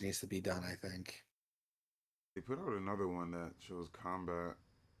polish needs to be done, I think. they put out another one that shows combat.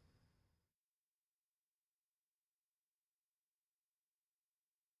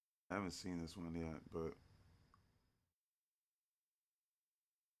 I haven't seen this one yet, but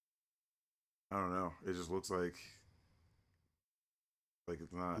I don't know. It just looks like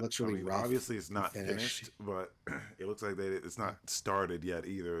it's It not. looks I really mean, rough obviously it's and not finished. finished, but it looks like it's Yeah. not started yet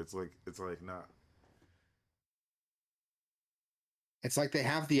either. It's like not. It's like they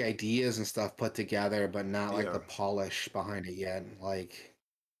have the ideas and stuff put together, but not like the Yeah, polish behind it yet. Like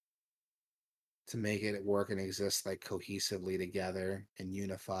to make it work and exist like cohesively together and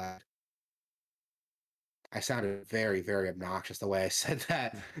unified. I sounded very, very obnoxious the way I said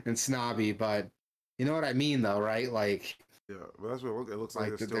that and snobby, but you know what I mean though, right? yeah. But that's what it looks like.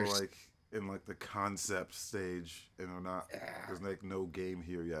 Like They're that still there's like in like the concept stage, and they're not. yeah. There's like no game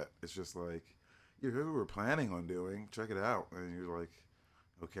here yet. It's just like, yeah, here's what we're planning on doing. Check it out, and you're like,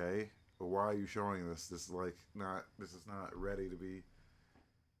 okay, but why are you showing this? This is like not. This is not ready to be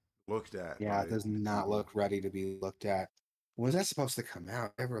looked at Yeah, by it does not people. look ready to be looked at. When's that supposed to come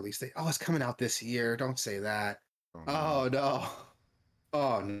out? Ever released it? Oh, it's coming out this year. Don't say that. Oh no. Oh no.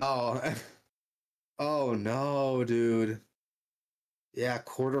 Oh no. Oh no, dude. Yeah,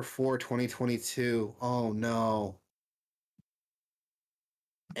 quarter 4 2022. Oh no.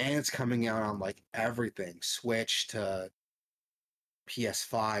 And it's coming out on like everything. Switch to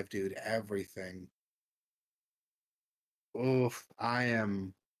PS5, dude, everything. Oof,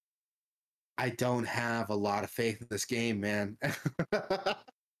 I don't have a lot of faith in this game, man.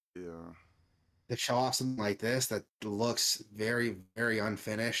 Yeah. To show off something like this that looks very, very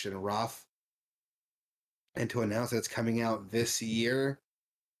unfinished and rough, and to announce that it's coming out this year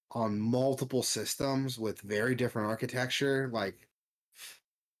on multiple systems with very different architecture, like,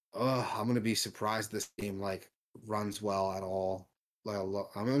 I'm gonna be surprised this game like runs well at all. Like,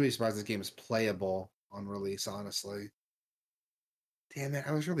 I'm gonna be surprised this game is playable on release. Honestly, damn it,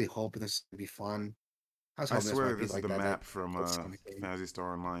 I was really hoping this would be fun. I was I hoping this swear might be this is like the that map from old Sonic game. Phantasy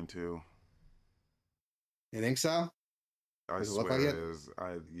Star Online 2. You think so? I Does it look like swear it it? is.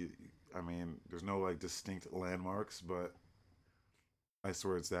 I mean, there's no like distinct landmarks, but I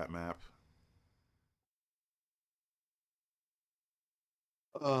swear it's that map.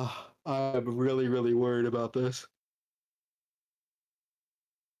 I'm really, really worried about this.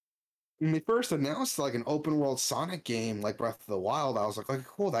 When they first announced like an open world Sonic game like Breath of the Wild, I was like, okay,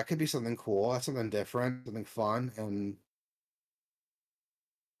 cool, that could be something cool. That's something different, something fun. And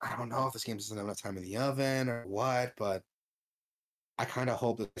I don't know if this game doesn't have enough time in the oven or what, but I kind of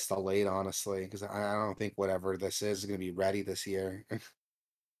hope that it's delayed, honestly, because I don't think whatever this is going to be ready this year.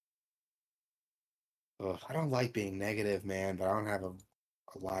 Ugh, I don't like being negative, man, but I don't have a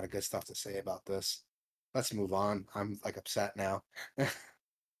lot of good stuff to say about this. Let's move on. I'm like upset now. I'm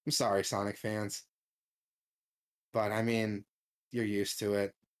sorry, Sonic fans, but I mean, you're used to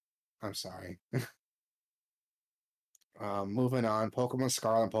it. I'm sorry. Moving on, Pokemon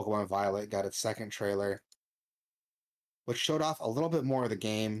Scarlet and Pokemon Violet got its second trailer, which showed off a little bit more of the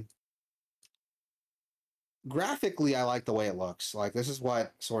game. Graphically, I like the way it looks. Like this is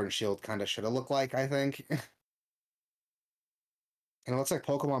what Sword and Shield kind of should have looked like, I think. And it looks like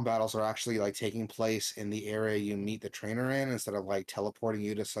Pokemon battles are actually like taking place in the area you meet the trainer in instead of like teleporting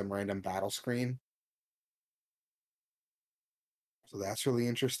you to some random battle screen. So that's really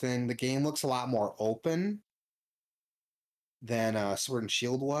interesting. The game looks a lot more open than Sword and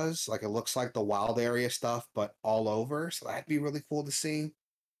Shield was. Like it looks like the wild area stuff, but all over. So that'd be really cool to see.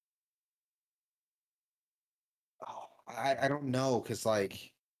 Oh, I don't know because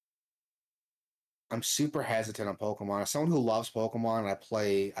like I'm super hesitant on Pokemon. As someone who loves Pokemon,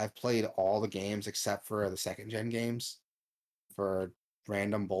 I've played all the games except for the second gen games for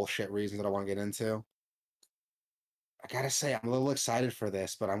random bullshit reasons that I want to get into. I gotta say, I'm a little excited for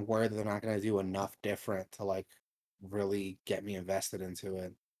this, but I'm worried that they're not gonna do enough different to like really get me invested into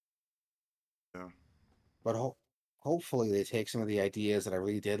it. Yeah. But hopefully they take some of the ideas that I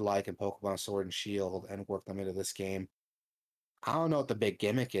really did like in Pokemon Sword and Shield and work them into this game. I don't know what the big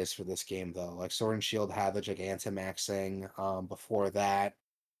gimmick is for this game though. Like Sword and Shield had the Gigantamaxing. Before that,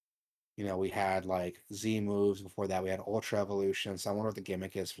 we had like Z moves. Before that, we had Ultra Evolution. So I wonder what the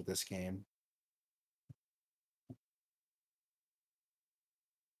gimmick is for this game.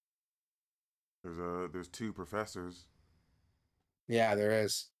 There's two professors. Yeah, there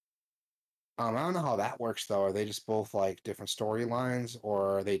is. I don't know how that works though. Are they just both like different storylines,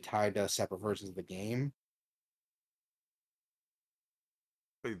 or are they tied to separate versions of the game?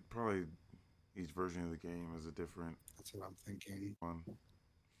 Probably each version of the game is a different That's what I'm thinking. one.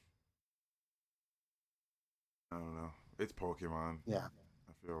 I don't know. It's Pokemon. Yeah,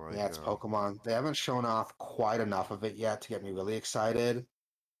 I feel yeah, like it's Pokemon. They haven't shown off quite enough of it yet to get me really excited,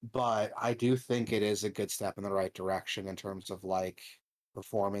 but I do think it is a good step in the right direction in terms of like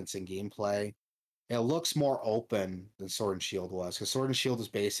performance and gameplay. It looks more open than Sword and Shield was, because Sword and Shield is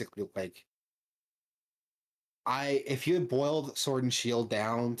basically like if you had boiled Sword and Shield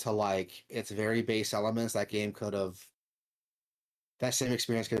down to like its very base elements, that same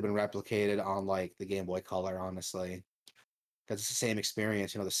experience could have been replicated on like the Game Boy Color, honestly, because it's the same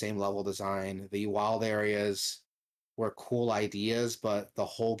experience. The same level design. The wild areas were cool ideas, but the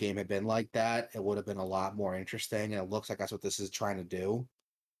whole game had been like that. It would have been a lot more interesting, and it looks like that's what this is trying to do.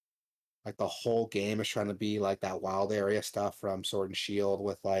 Like the whole game is trying to be like that wild area stuff from Sword and Shield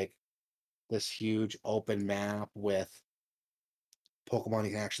with like this huge open map with Pokemon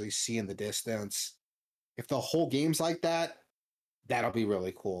you can actually see in the distance. If the whole game's like that, that'll be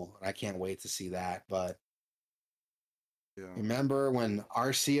really cool. I can't wait to see that. But yeah. remember when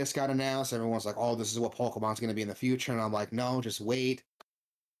Arceus got announced, everyone's like, "Oh, this is what Pokemon's going to be in the future," and I'm like, "No, just wait."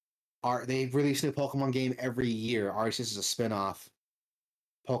 They release a new Pokemon game every year. Arceus is a spinoff.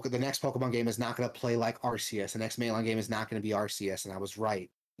 The next Pokemon game is not going to play like Arceus. The next mainline game is not going to be Arceus, and I was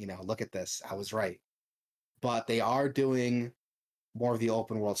right. Look at this. I was right. But they are doing more of the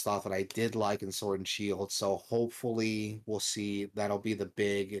open world stuff that I did like in Sword and Shield. So hopefully we'll see that'll be the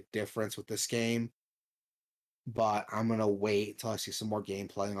big difference with this game. But I'm gonna wait until I see some more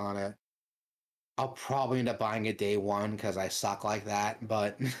gameplay on it. I'll probably end up buying it day one because I suck like that,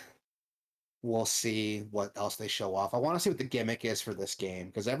 but we'll see what else they show off. I want to see what the gimmick is for this game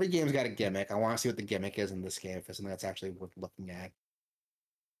because every game's got a gimmick. I want to see what the gimmick is in this game if it's something that's actually worth looking at.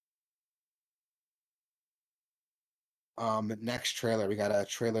 Next trailer, we got a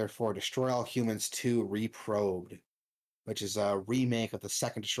trailer for Destroy All Humans 2 Reprobed, which is a remake of the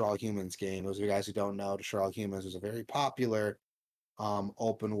second Destroy All Humans game. Those of you guys who don't know, Destroy All Humans was a very popular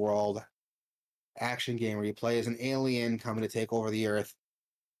open world action game where you play as an alien coming to take over the Earth.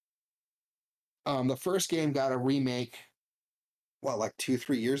 The first game got a remake, what, like 2,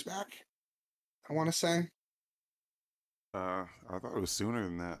 3 years back? I want to say. I thought it was sooner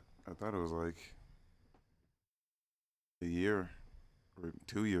than that. I thought it was like a year or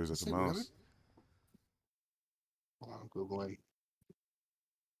 2 years at Is the it really? most. Hold on, I'm Googling.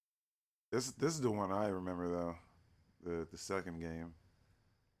 This is the one I remember though. The second game.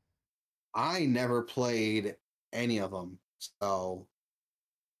 I never played any of them, so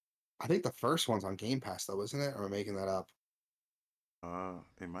I think the first one's on Game Pass, though, isn't it? Or am I making that up?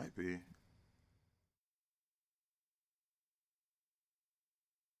 It might be.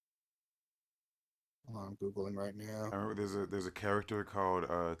 I'm googling right now. I remember there's a character called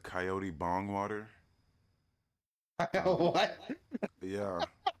Coyote Bongwater. Um, What? yeah,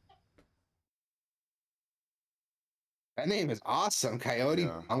 That name is awesome. Coyote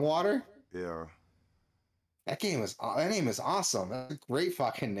yeah, Bongwater. yeah, That name is awesome. That's a great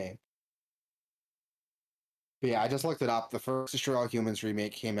fucking name. But yeah, I just looked it up. The first Destroy All Humans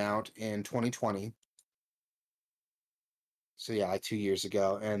remake came out in 2020. So yeah, like 2 years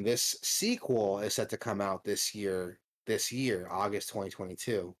ago. And this sequel is set to come out this year, August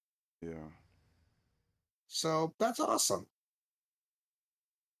 2022. yeah. So that's awesome.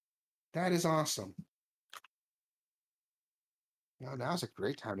 That is awesome. Now's a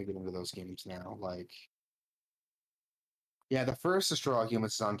great time to get into those games now. Like, yeah, the first Destroy All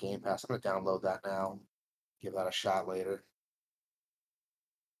Humans is on Game Pass. I'm gonna download that now. Give that a shot later.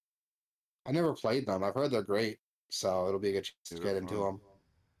 I never played them. I've heard they're great, so it'll be a good chance Yeah, to they're get into fun. them.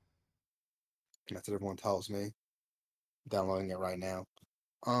 That's what everyone tells me. Downloading it right now.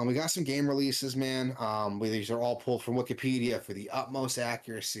 We got some game releases, man. These are all pulled from Wikipedia for the utmost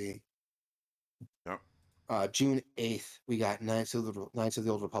accuracy. Yep. June 8th, we got Knights of the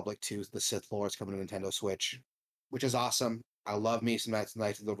Old Republic 2, The Sith Lords coming to Nintendo Switch, which is awesome. I love me some Knights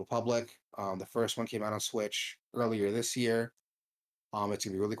of the Old Republic. The first one came out on Switch earlier this year. It's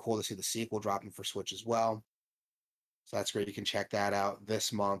gonna be really cool to see the sequel dropping for Switch as well. So that's great. You can check that out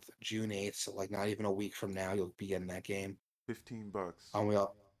this month, June 8th. So like not even a week from now, you'll be getting that game. $15. We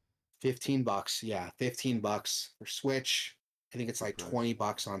all $15. Yeah, $15 for Switch. I think it's Good like price.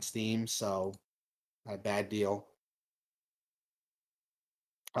 $20 on Steam, so not a bad deal.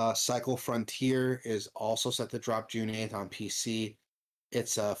 Cycle Frontier is also set to drop June 8th on PC.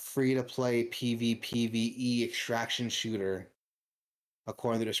 It's a free to play PvPvE extraction shooter.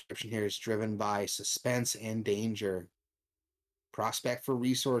 According to the description here, it's driven by suspense and danger. Prospect for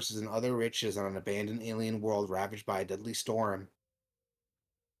resources and other riches on an abandoned alien world ravaged by a deadly storm.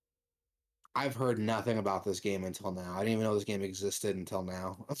 I've heard nothing about this game until now. I didn't even know this game existed until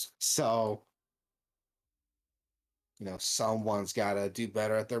now. So, someone's got to do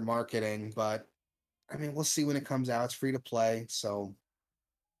better at their marketing, but I mean, we'll see when it comes out. It's free to play, so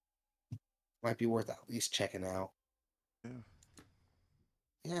might be worth at least checking out. Yeah.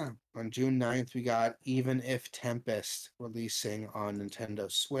 Yeah, on June 9th, we got Even If Tempest releasing on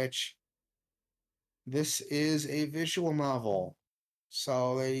Nintendo Switch. This is a visual novel.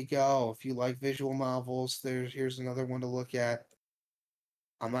 So there you go. If you like visual novels, here's another one to look at.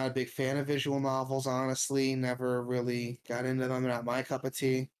 I'm not a big fan of visual novels, honestly. Never really got into them. They're not my cup of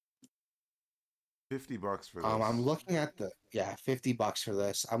tea. $50 for I'm this. looking at $50 for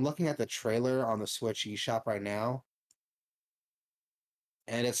this. I'm looking at the trailer on the Switch eShop right now,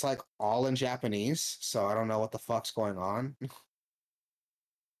 and it's like all in Japanese, so I don't know what the fuck's going on. Is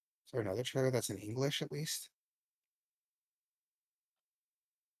there another trailer that's in English at least?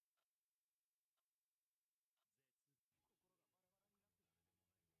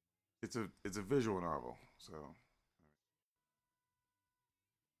 It's a visual novel, so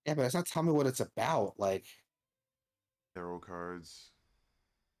Yeah, but it's not telling me what it's about. Like, tarot cards.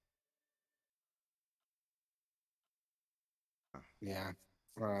 yeah.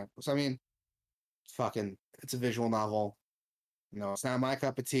 All right. So I mean, fucking, it's a visual novel. It's not my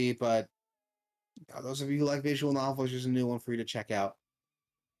cup of tea, but those of you who like visual novels, there's a new one for you to check out.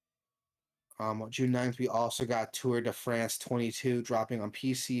 June 9th, we also got Tour de France 22 dropping on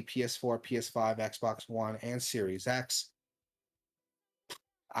PC, PS4, PS5, Xbox One, and Series X.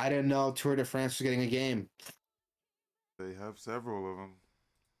 I didn't know Tour de France was getting a game. They have several of them.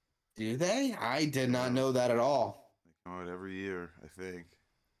 Do they? I did not Yeah, know that at all. they come out every year, I think.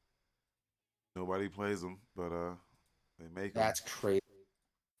 Nobody plays them, but they make them. That's crazy.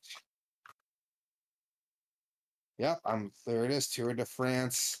 Yep, there it is. Tour de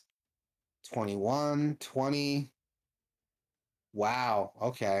France 21, 20. Wow.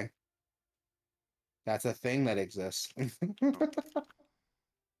 Okay. That's a thing that exists. I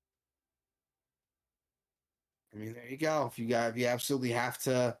mean, there you go. If you absolutely have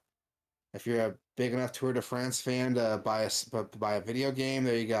to, if you're a big enough Tour de France fan to buy a video game,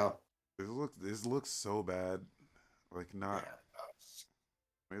 there you go. This looks so bad. Like not.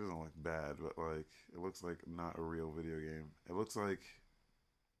 Yeah. It doesn't look bad, but like it looks like not a real video game. It looks like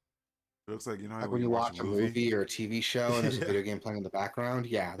you know how Like when when you you watch a watch a movie. movie or a TV show and there's a Yeah, video game playing in the background.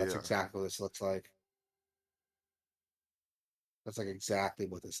 Yeah, that's yeah. exactly what this looks like. That's like exactly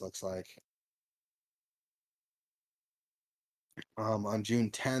what this looks like. On June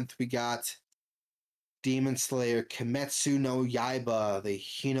 10th, we got Demon Slayer Kimetsu no Yaiba, the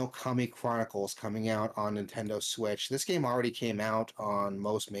Hinokami Chronicles coming out on Nintendo Switch. This game already came out on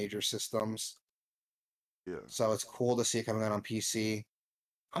most major systems. Yeah. So it's cool to see it coming out on PC.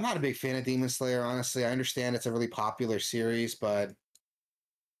 I'm not a big fan of Demon Slayer, honestly. I understand it's a really popular series, but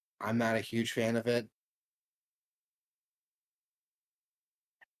I'm not a huge fan of it.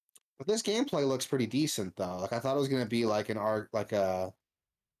 But this gameplay looks pretty decent though. Like I thought it was gonna be like an art like a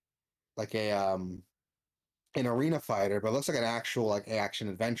an arena fighter, but it looks like an actual like action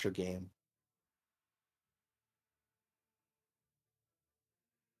adventure game.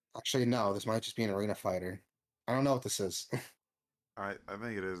 Actually, no, this might just be an arena fighter. I don't know what this is. I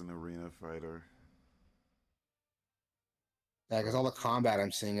think it is an arena fighter, Yeah, because all but the combat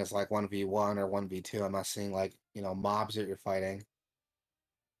I'm seeing is like 1v1 or 1v2. I'm not seeing like, mobs that you're fighting.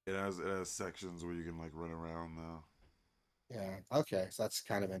 it has sections where you can like run around though. Yeah, okay, so that's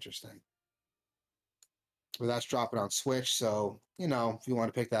kind of interesting. But that's dropping on Switch, so if you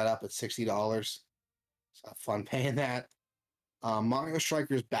want to pick that up, it's $60. So have fun paying that. Mario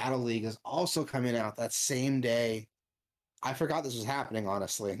Strikers Battle League is also coming out that same day. I forgot this was happening,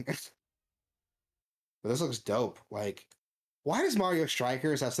 honestly. But this looks dope. Like, why does Mario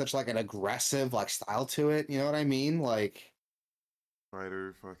Strikers have such like an aggressive like style to it? You know what I mean?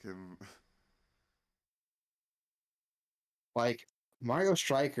 Fighter fucking Like Mario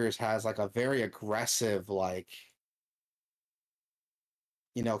Strikers has like a very aggressive kind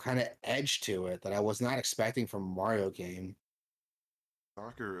of edge to it that I was not expecting from a Mario game.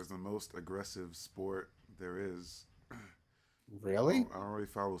 soccer is the most aggressive sport there is. Really? I don't really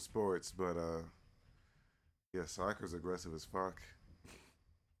follow sports, but yeah, soccer's aggressive as fuck.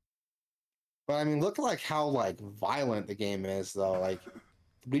 But I mean, look like how like violent the game is though. Like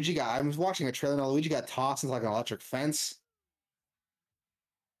Luigi got I was watching a trailer now, Luigi got tossed into like an electric fence.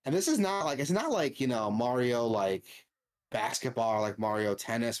 And this is not like it's not like, Mario like basketball or like Mario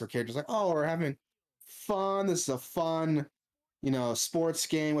tennis where characters like, oh, we're having fun. This is a fun, sports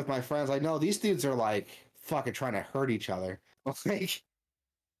game with my friends. Like, no, these dudes are like fucking trying to hurt each other. Like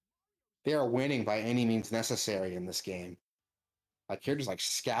they are winning by any means necessary in this game. Like characters like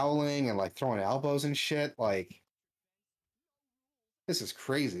scowling and like throwing elbows and shit. Like this is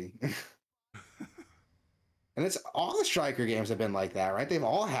crazy. And it's all the striker games have been like that, right? They've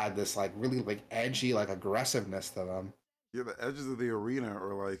all had this like really like edgy, like aggressiveness to them. Yeah, the edges of the arena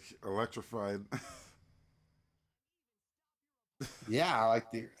are like electrified. Yeah, like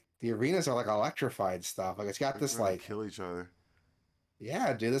the arenas are like electrified stuff. Like it's got They're this trying to like, kill each other.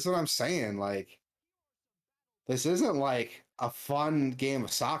 yeah, dude, this is what I'm saying. Like this isn't like a fun game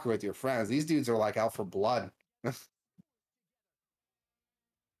of soccer with your friends. These dudes are like out for blood. And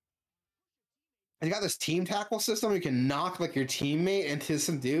you got this team tackle system. You can knock like your teammate into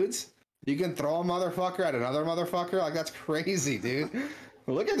some dudes. You can throw a motherfucker at another motherfucker. Like that's crazy, dude.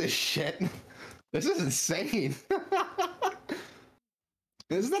 Look at this shit. This is insane.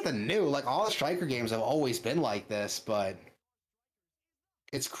 This is nothing new. Like all the striker games have always been like this, but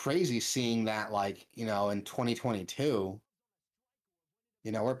it's crazy seeing that in 2022,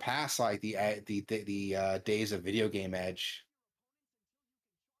 we're past like the days of video game edge.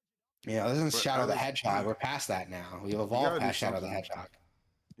 This isn't But Shadow I the just Hedgehog. We're past that now. We've you evolved gotta do past Shadow the something. Hedgehog.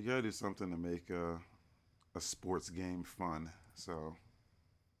 You gotta do something to make a sports game fun. So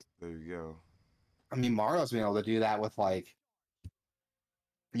there you go. I mean, Mario's been able to do that with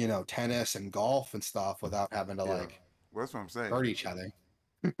tennis and golf and stuff without having to Yeah, like well, that's what I'm saying. hurt each other.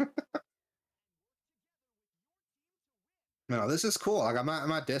 No, this is cool. Like I'm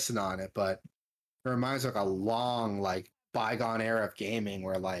not dissing on it, but it reminds me of like a long like bygone era of gaming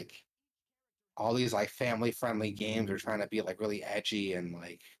where like all these like family friendly games are trying to be like really edgy and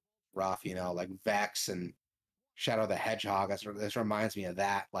like rough, like Vex and Shadow the Hedgehog. This reminds me of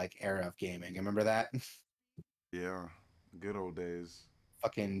that like era of gaming. Remember that? Yeah, good old days.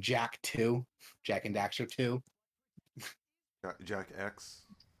 Fucking Jack 2, Jack and Daxter 2. Jack X.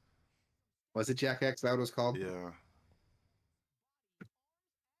 Was it Jack X? That what it was called? Yeah,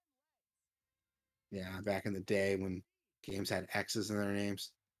 Yeah, back in the day when games had X's in their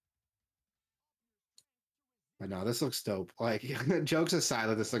names. But no, this looks dope. Like jokes aside,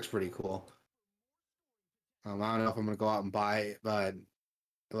 like, this looks pretty cool. I don't know if I'm gonna go out and buy it, but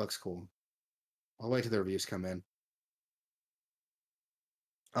it looks cool. I'll wait till the reviews come in.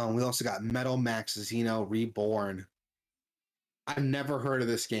 We also got Metal Max Xeno Reborn. I've never heard of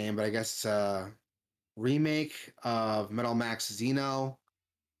this game, but I guess it's a remake of Metal Max Xeno,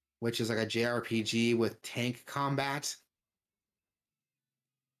 which is like a JRPG with tank combat.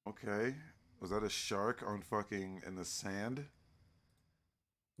 okay. Was that a shark on fucking in the sand?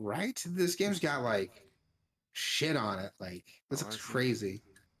 Right? This game's got like shit on it. Like I this looks like some. crazy.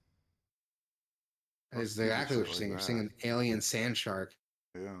 I like Is stupid exactly what shit you're like seeing. You're seeing that. an alien sand shark.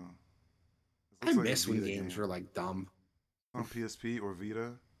 Yeah, I Looks like a miss when Vita games game. were like dumb. On PSP or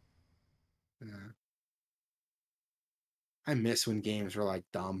Vita. Yeah. I miss when games were like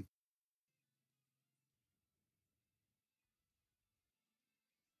dumb.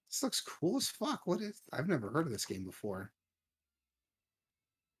 This looks cool as fuck. What is? I've never heard of this game before.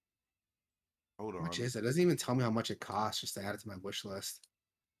 Hold How much on. is it? It doesn't even tell me how much it costs just to add it to my wish list.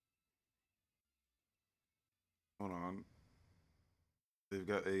 Hold on. They've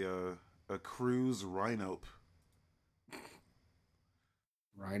got a Cruise Rhino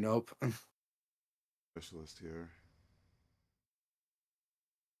Rhino. specialist here.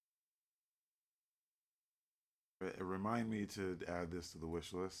 Remind me to add this to the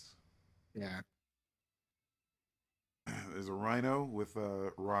wish list. Yeah. There's a rhino with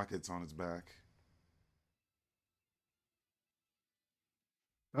rockets on its back.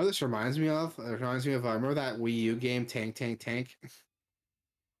 Oh, this reminds me of. It reminds me of. Remember that Wii U game, Tank Tank Tank?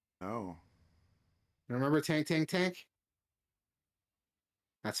 No. Remember Tank Tank Tank?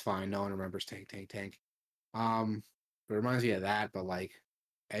 That's fine. No one remembers Tank Tank Tank. It reminds me of that, but like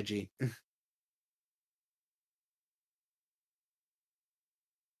edgy.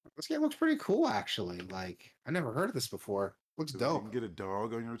 This game looks pretty cool, actually. Like I never heard of this before. Looks You dope. can get a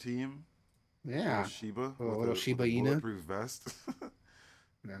dog on your team. Little Yeah, Shiba a little with Shiba a Inu. bulletproof vest.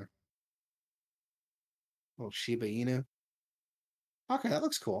 Yeah, little Shiba Inu. Okay, that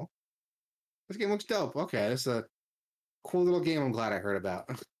looks cool. This game looks dope. Okay, this is a cool little game. I'm glad I heard about.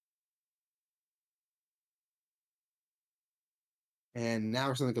 And now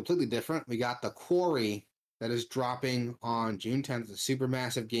for something completely different. We got the Quarry that is dropping on June 10th. The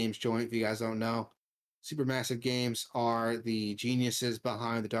Supermassive Games joint. If you guys don't know, Supermassive Games are the geniuses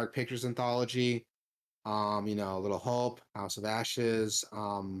behind the Dark Pictures anthology. Little Hope, House of Ashes.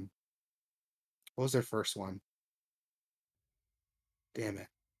 What was their first one? Damn it,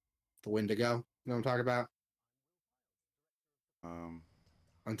 The Wendigo. You know what I'm talking about? um,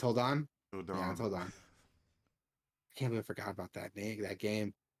 Until Dawn. Till Yeah, Dawn. Until Dawn. I can't believe I forgot about that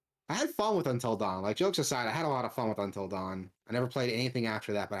game. I had fun with Until Dawn. Like jokes aside, I had a lot of fun with Until Dawn. I never played anything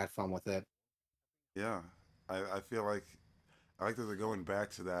after that, but I had fun with it. Yeah, I feel like I like that they're going back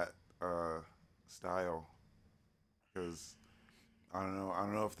to that style because I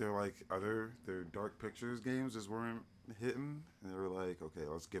don't know if they're like other their Dark Pictures games just weren't hitting, and they were like, okay,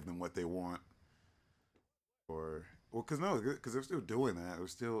 let's give them what they want, or well, because no, because they're still doing that.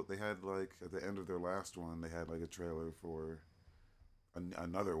 They had like at the end of their last one, they had like a trailer for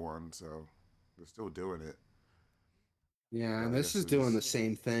another one, so they're still doing it. Yeah, and I this guess is they're doing the just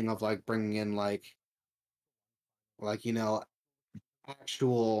same thing of like bringing in like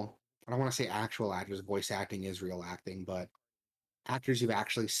actual. I don't want to say actual actors. Voice acting is real acting, but actors you've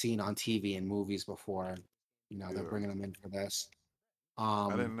actually seen on TV and movies before. They're yeah. bringing them in for this.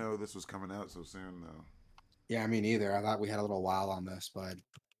 I Um, didn't know this was coming out so soon though. yeah, me neither. I thought we had a little while on this, but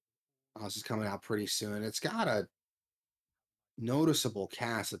this is coming out pretty soon. It's got a noticeable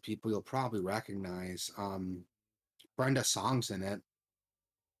cast of people you'll probably recognize. Brenda Song's in it.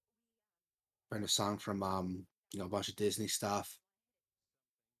 Brenda Song from a bunch of Disney stuff.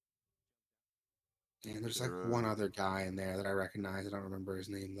 And there's like They're one other guy in there that I recognize. I don't remember his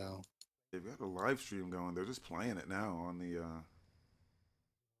name though. they've got a live stream going. They're just playing it now on the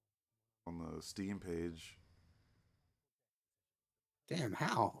Steam page. Damn,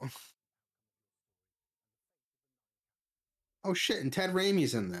 how? Oh shit, and Ted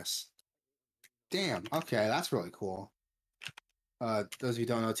Raimi's in this. Damn, okay, that's really cool. Those of you who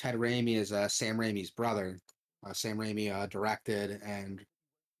don't know, Ted Raimi is Sam Raimi's brother. Sam Raimi directed and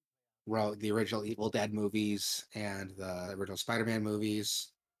wrote the original Evil Dead movies and the original Spider-Man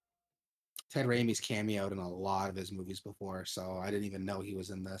movies. Ted Raimi's cameoed in a lot of his movies before, so I didn't even know he was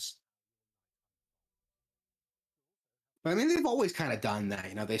in this. But I mean, they've always kind of done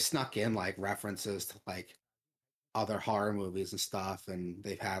that. They snuck in like references to like other horror movies and stuff, and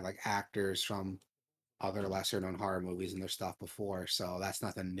they've had like actors from other lesser known horror movies in their stuff before, so that's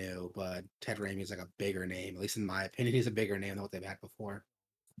nothing new. But Ted Raimi is like a bigger name, at least in my opinion. He's a bigger name than what they've had before.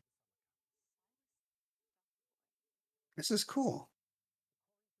 This is cool.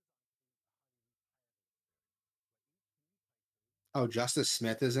 Oh, Justice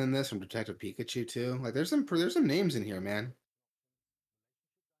Smith is in this from Detective Pikachu too. Like, there's some names in here, man.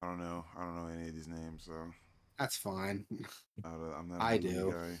 I don't know. I don't know any of these names, so That's fine. I'm not a I movie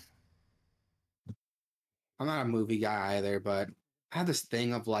do. guy. I'm not a movie guy either, but I have this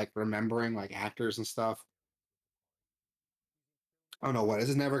thing of like remembering like actors and stuff. I don't know what. This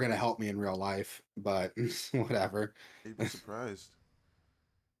is never gonna help me in real life, but whatever. You'd be surprised.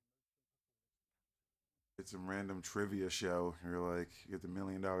 It's some random trivia show. You're like, you get the $1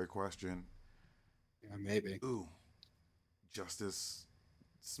 million question. Yeah, maybe. Ooh, Justice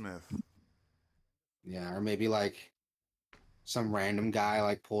Smith. Yeah, or maybe like some random guy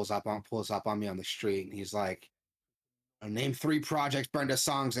like pulls up on me on the street and he's like, name 3 projects Brenda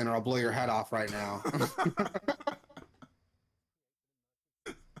songs in or I'll blow your head off right now.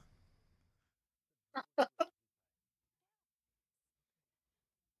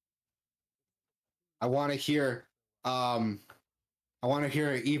 I want to hear um I want to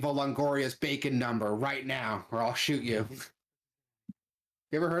hear Eva Longoria's bacon number right now or I'll shoot you.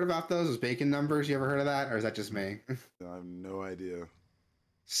 You ever heard about those bacon numbers? You ever heard of that or is that just me? I have no idea.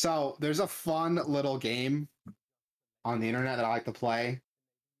 So, there's a fun little game on the internet that I like to play.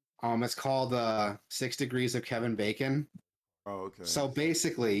 It's called 6 Degrees of Kevin Bacon. Oh, okay. So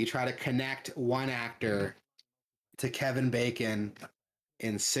basically, you try to connect one actor to Kevin Bacon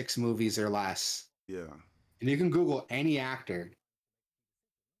in 6 movies or less. Yeah. And you can Google any actor,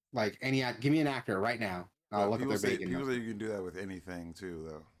 like give me an actor right now. I'll look up their Bacon. People say you can do that with anything too,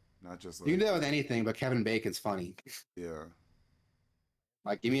 though, not just like. You can do that with anything, but Kevin Bacon's funny. Yeah.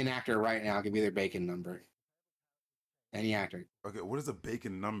 Like, give me an actor right now. Give me their Bacon number. Any actor. Okay, what is a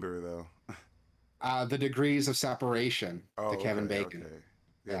Bacon number though? The degrees of separation to Kevin Bacon. Okay.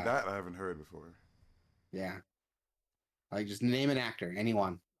 Yeah, that I haven't heard before. Yeah. Like, just name an actor,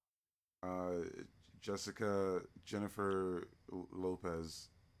 anyone. Jennifer Lopez.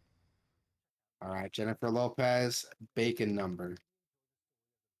 All right, Jennifer Lopez, Bacon number.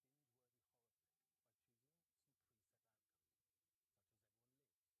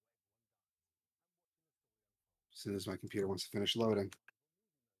 As soon as my computer wants to finish loading.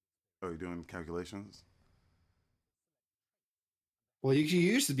 Oh, you're doing calculations? Well, you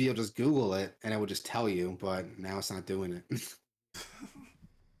used to be able to just Google it and it would just tell you, but now it's not doing it.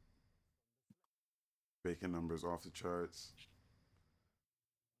 Bacon numbers off the charts.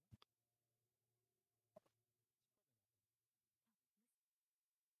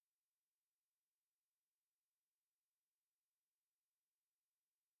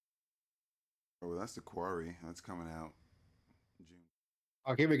 Oh, that's The Quarry. That's coming out in June.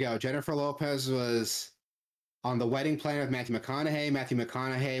 Okay, here we go. Jennifer Lopez was on The Wedding Planner with Matthew McConaughey. Matthew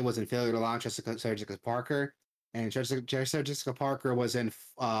McConaughey was in Failure to Launch, Sarah Jessica Parker. And Sarah Jessica Parker was in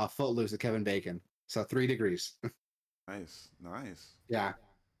Footloose with Kevin Bacon. So 3 degrees. Nice. Yeah.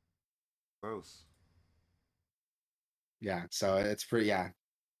 Close. Yeah. So it's pretty, yeah.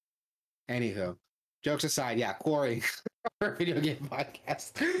 Anywho, jokes aside, yeah, Quarry, our video game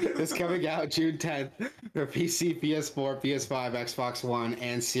podcast, is coming out June 10th for PC, PS4, PS5, Xbox One,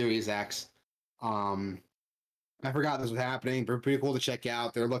 and Series X. I forgot this was happening, but pretty cool to check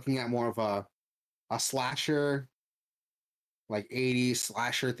out. They're looking at more of a slasher, like 80s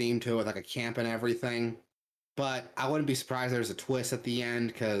slasher theme to it, like a camp and everything. But I wouldn't be surprised there's a twist at the end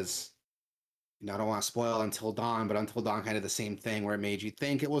because, I don't want to spoil Until Dawn, but Until Dawn kind of the same thing where it made you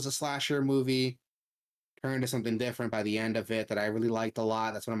think it was a slasher movie, turned to something different by the end of it that I really liked a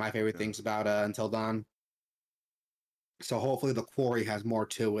lot. That's one of my favorite things about Until Dawn. So hopefully The Quarry has more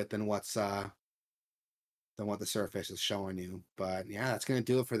to it than what the surface is showing you. But yeah, that's gonna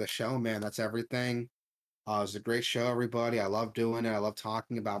do it for the show, man. That's everything. It was a great show, everybody. I love doing it. I love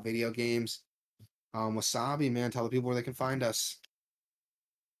talking about video games. Wasabi, man, tell the people where they can find us.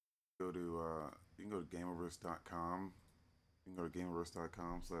 You can go to gamerverse.com. You can go to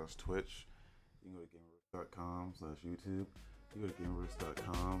gamerverse.com/Twitch. You can go to gamerverse.com/YouTube. You go to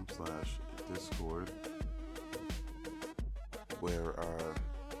gamerverse.com/Discord, where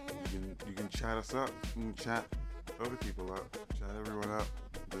you can chat us up. You can chat other people up. Chat everyone up.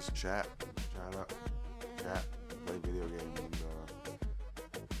 Just chat up, chat, play video games, and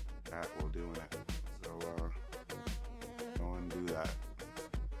chat while doing it. So go and do that.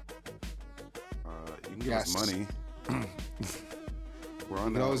 You can give us money. We're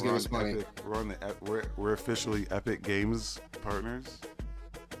on. Always give us money. Epic, we're on the. We're officially Epic Games partners,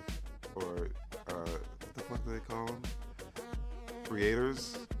 or what the fuck do they call them?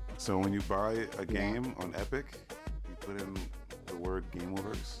 Creators. So when you buy a game on Epic, you put in the word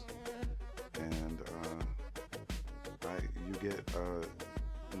Gameverse, and you get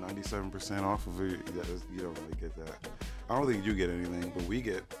 97% off of it. You don't really get that. I don't think you get anything, but we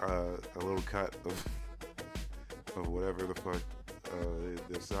get a little cut of whatever the fuck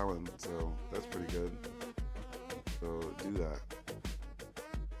they're selling. So that's pretty good. So do that.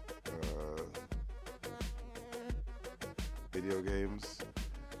 Video games.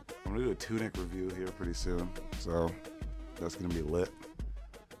 I'm gonna do a Tunic review here pretty soon, so that's gonna be lit.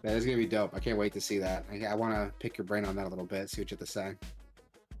 That is gonna be dope. I can't wait to see that. I want to pick your brain on that a little bit, see what you have to say.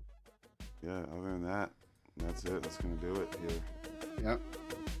 Yeah. Other than that, that's it. That's gonna do it here. Yep.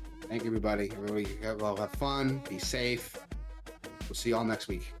 Thank you, everybody. Everybody have fun. Be safe. We'll see you all next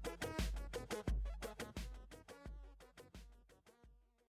week.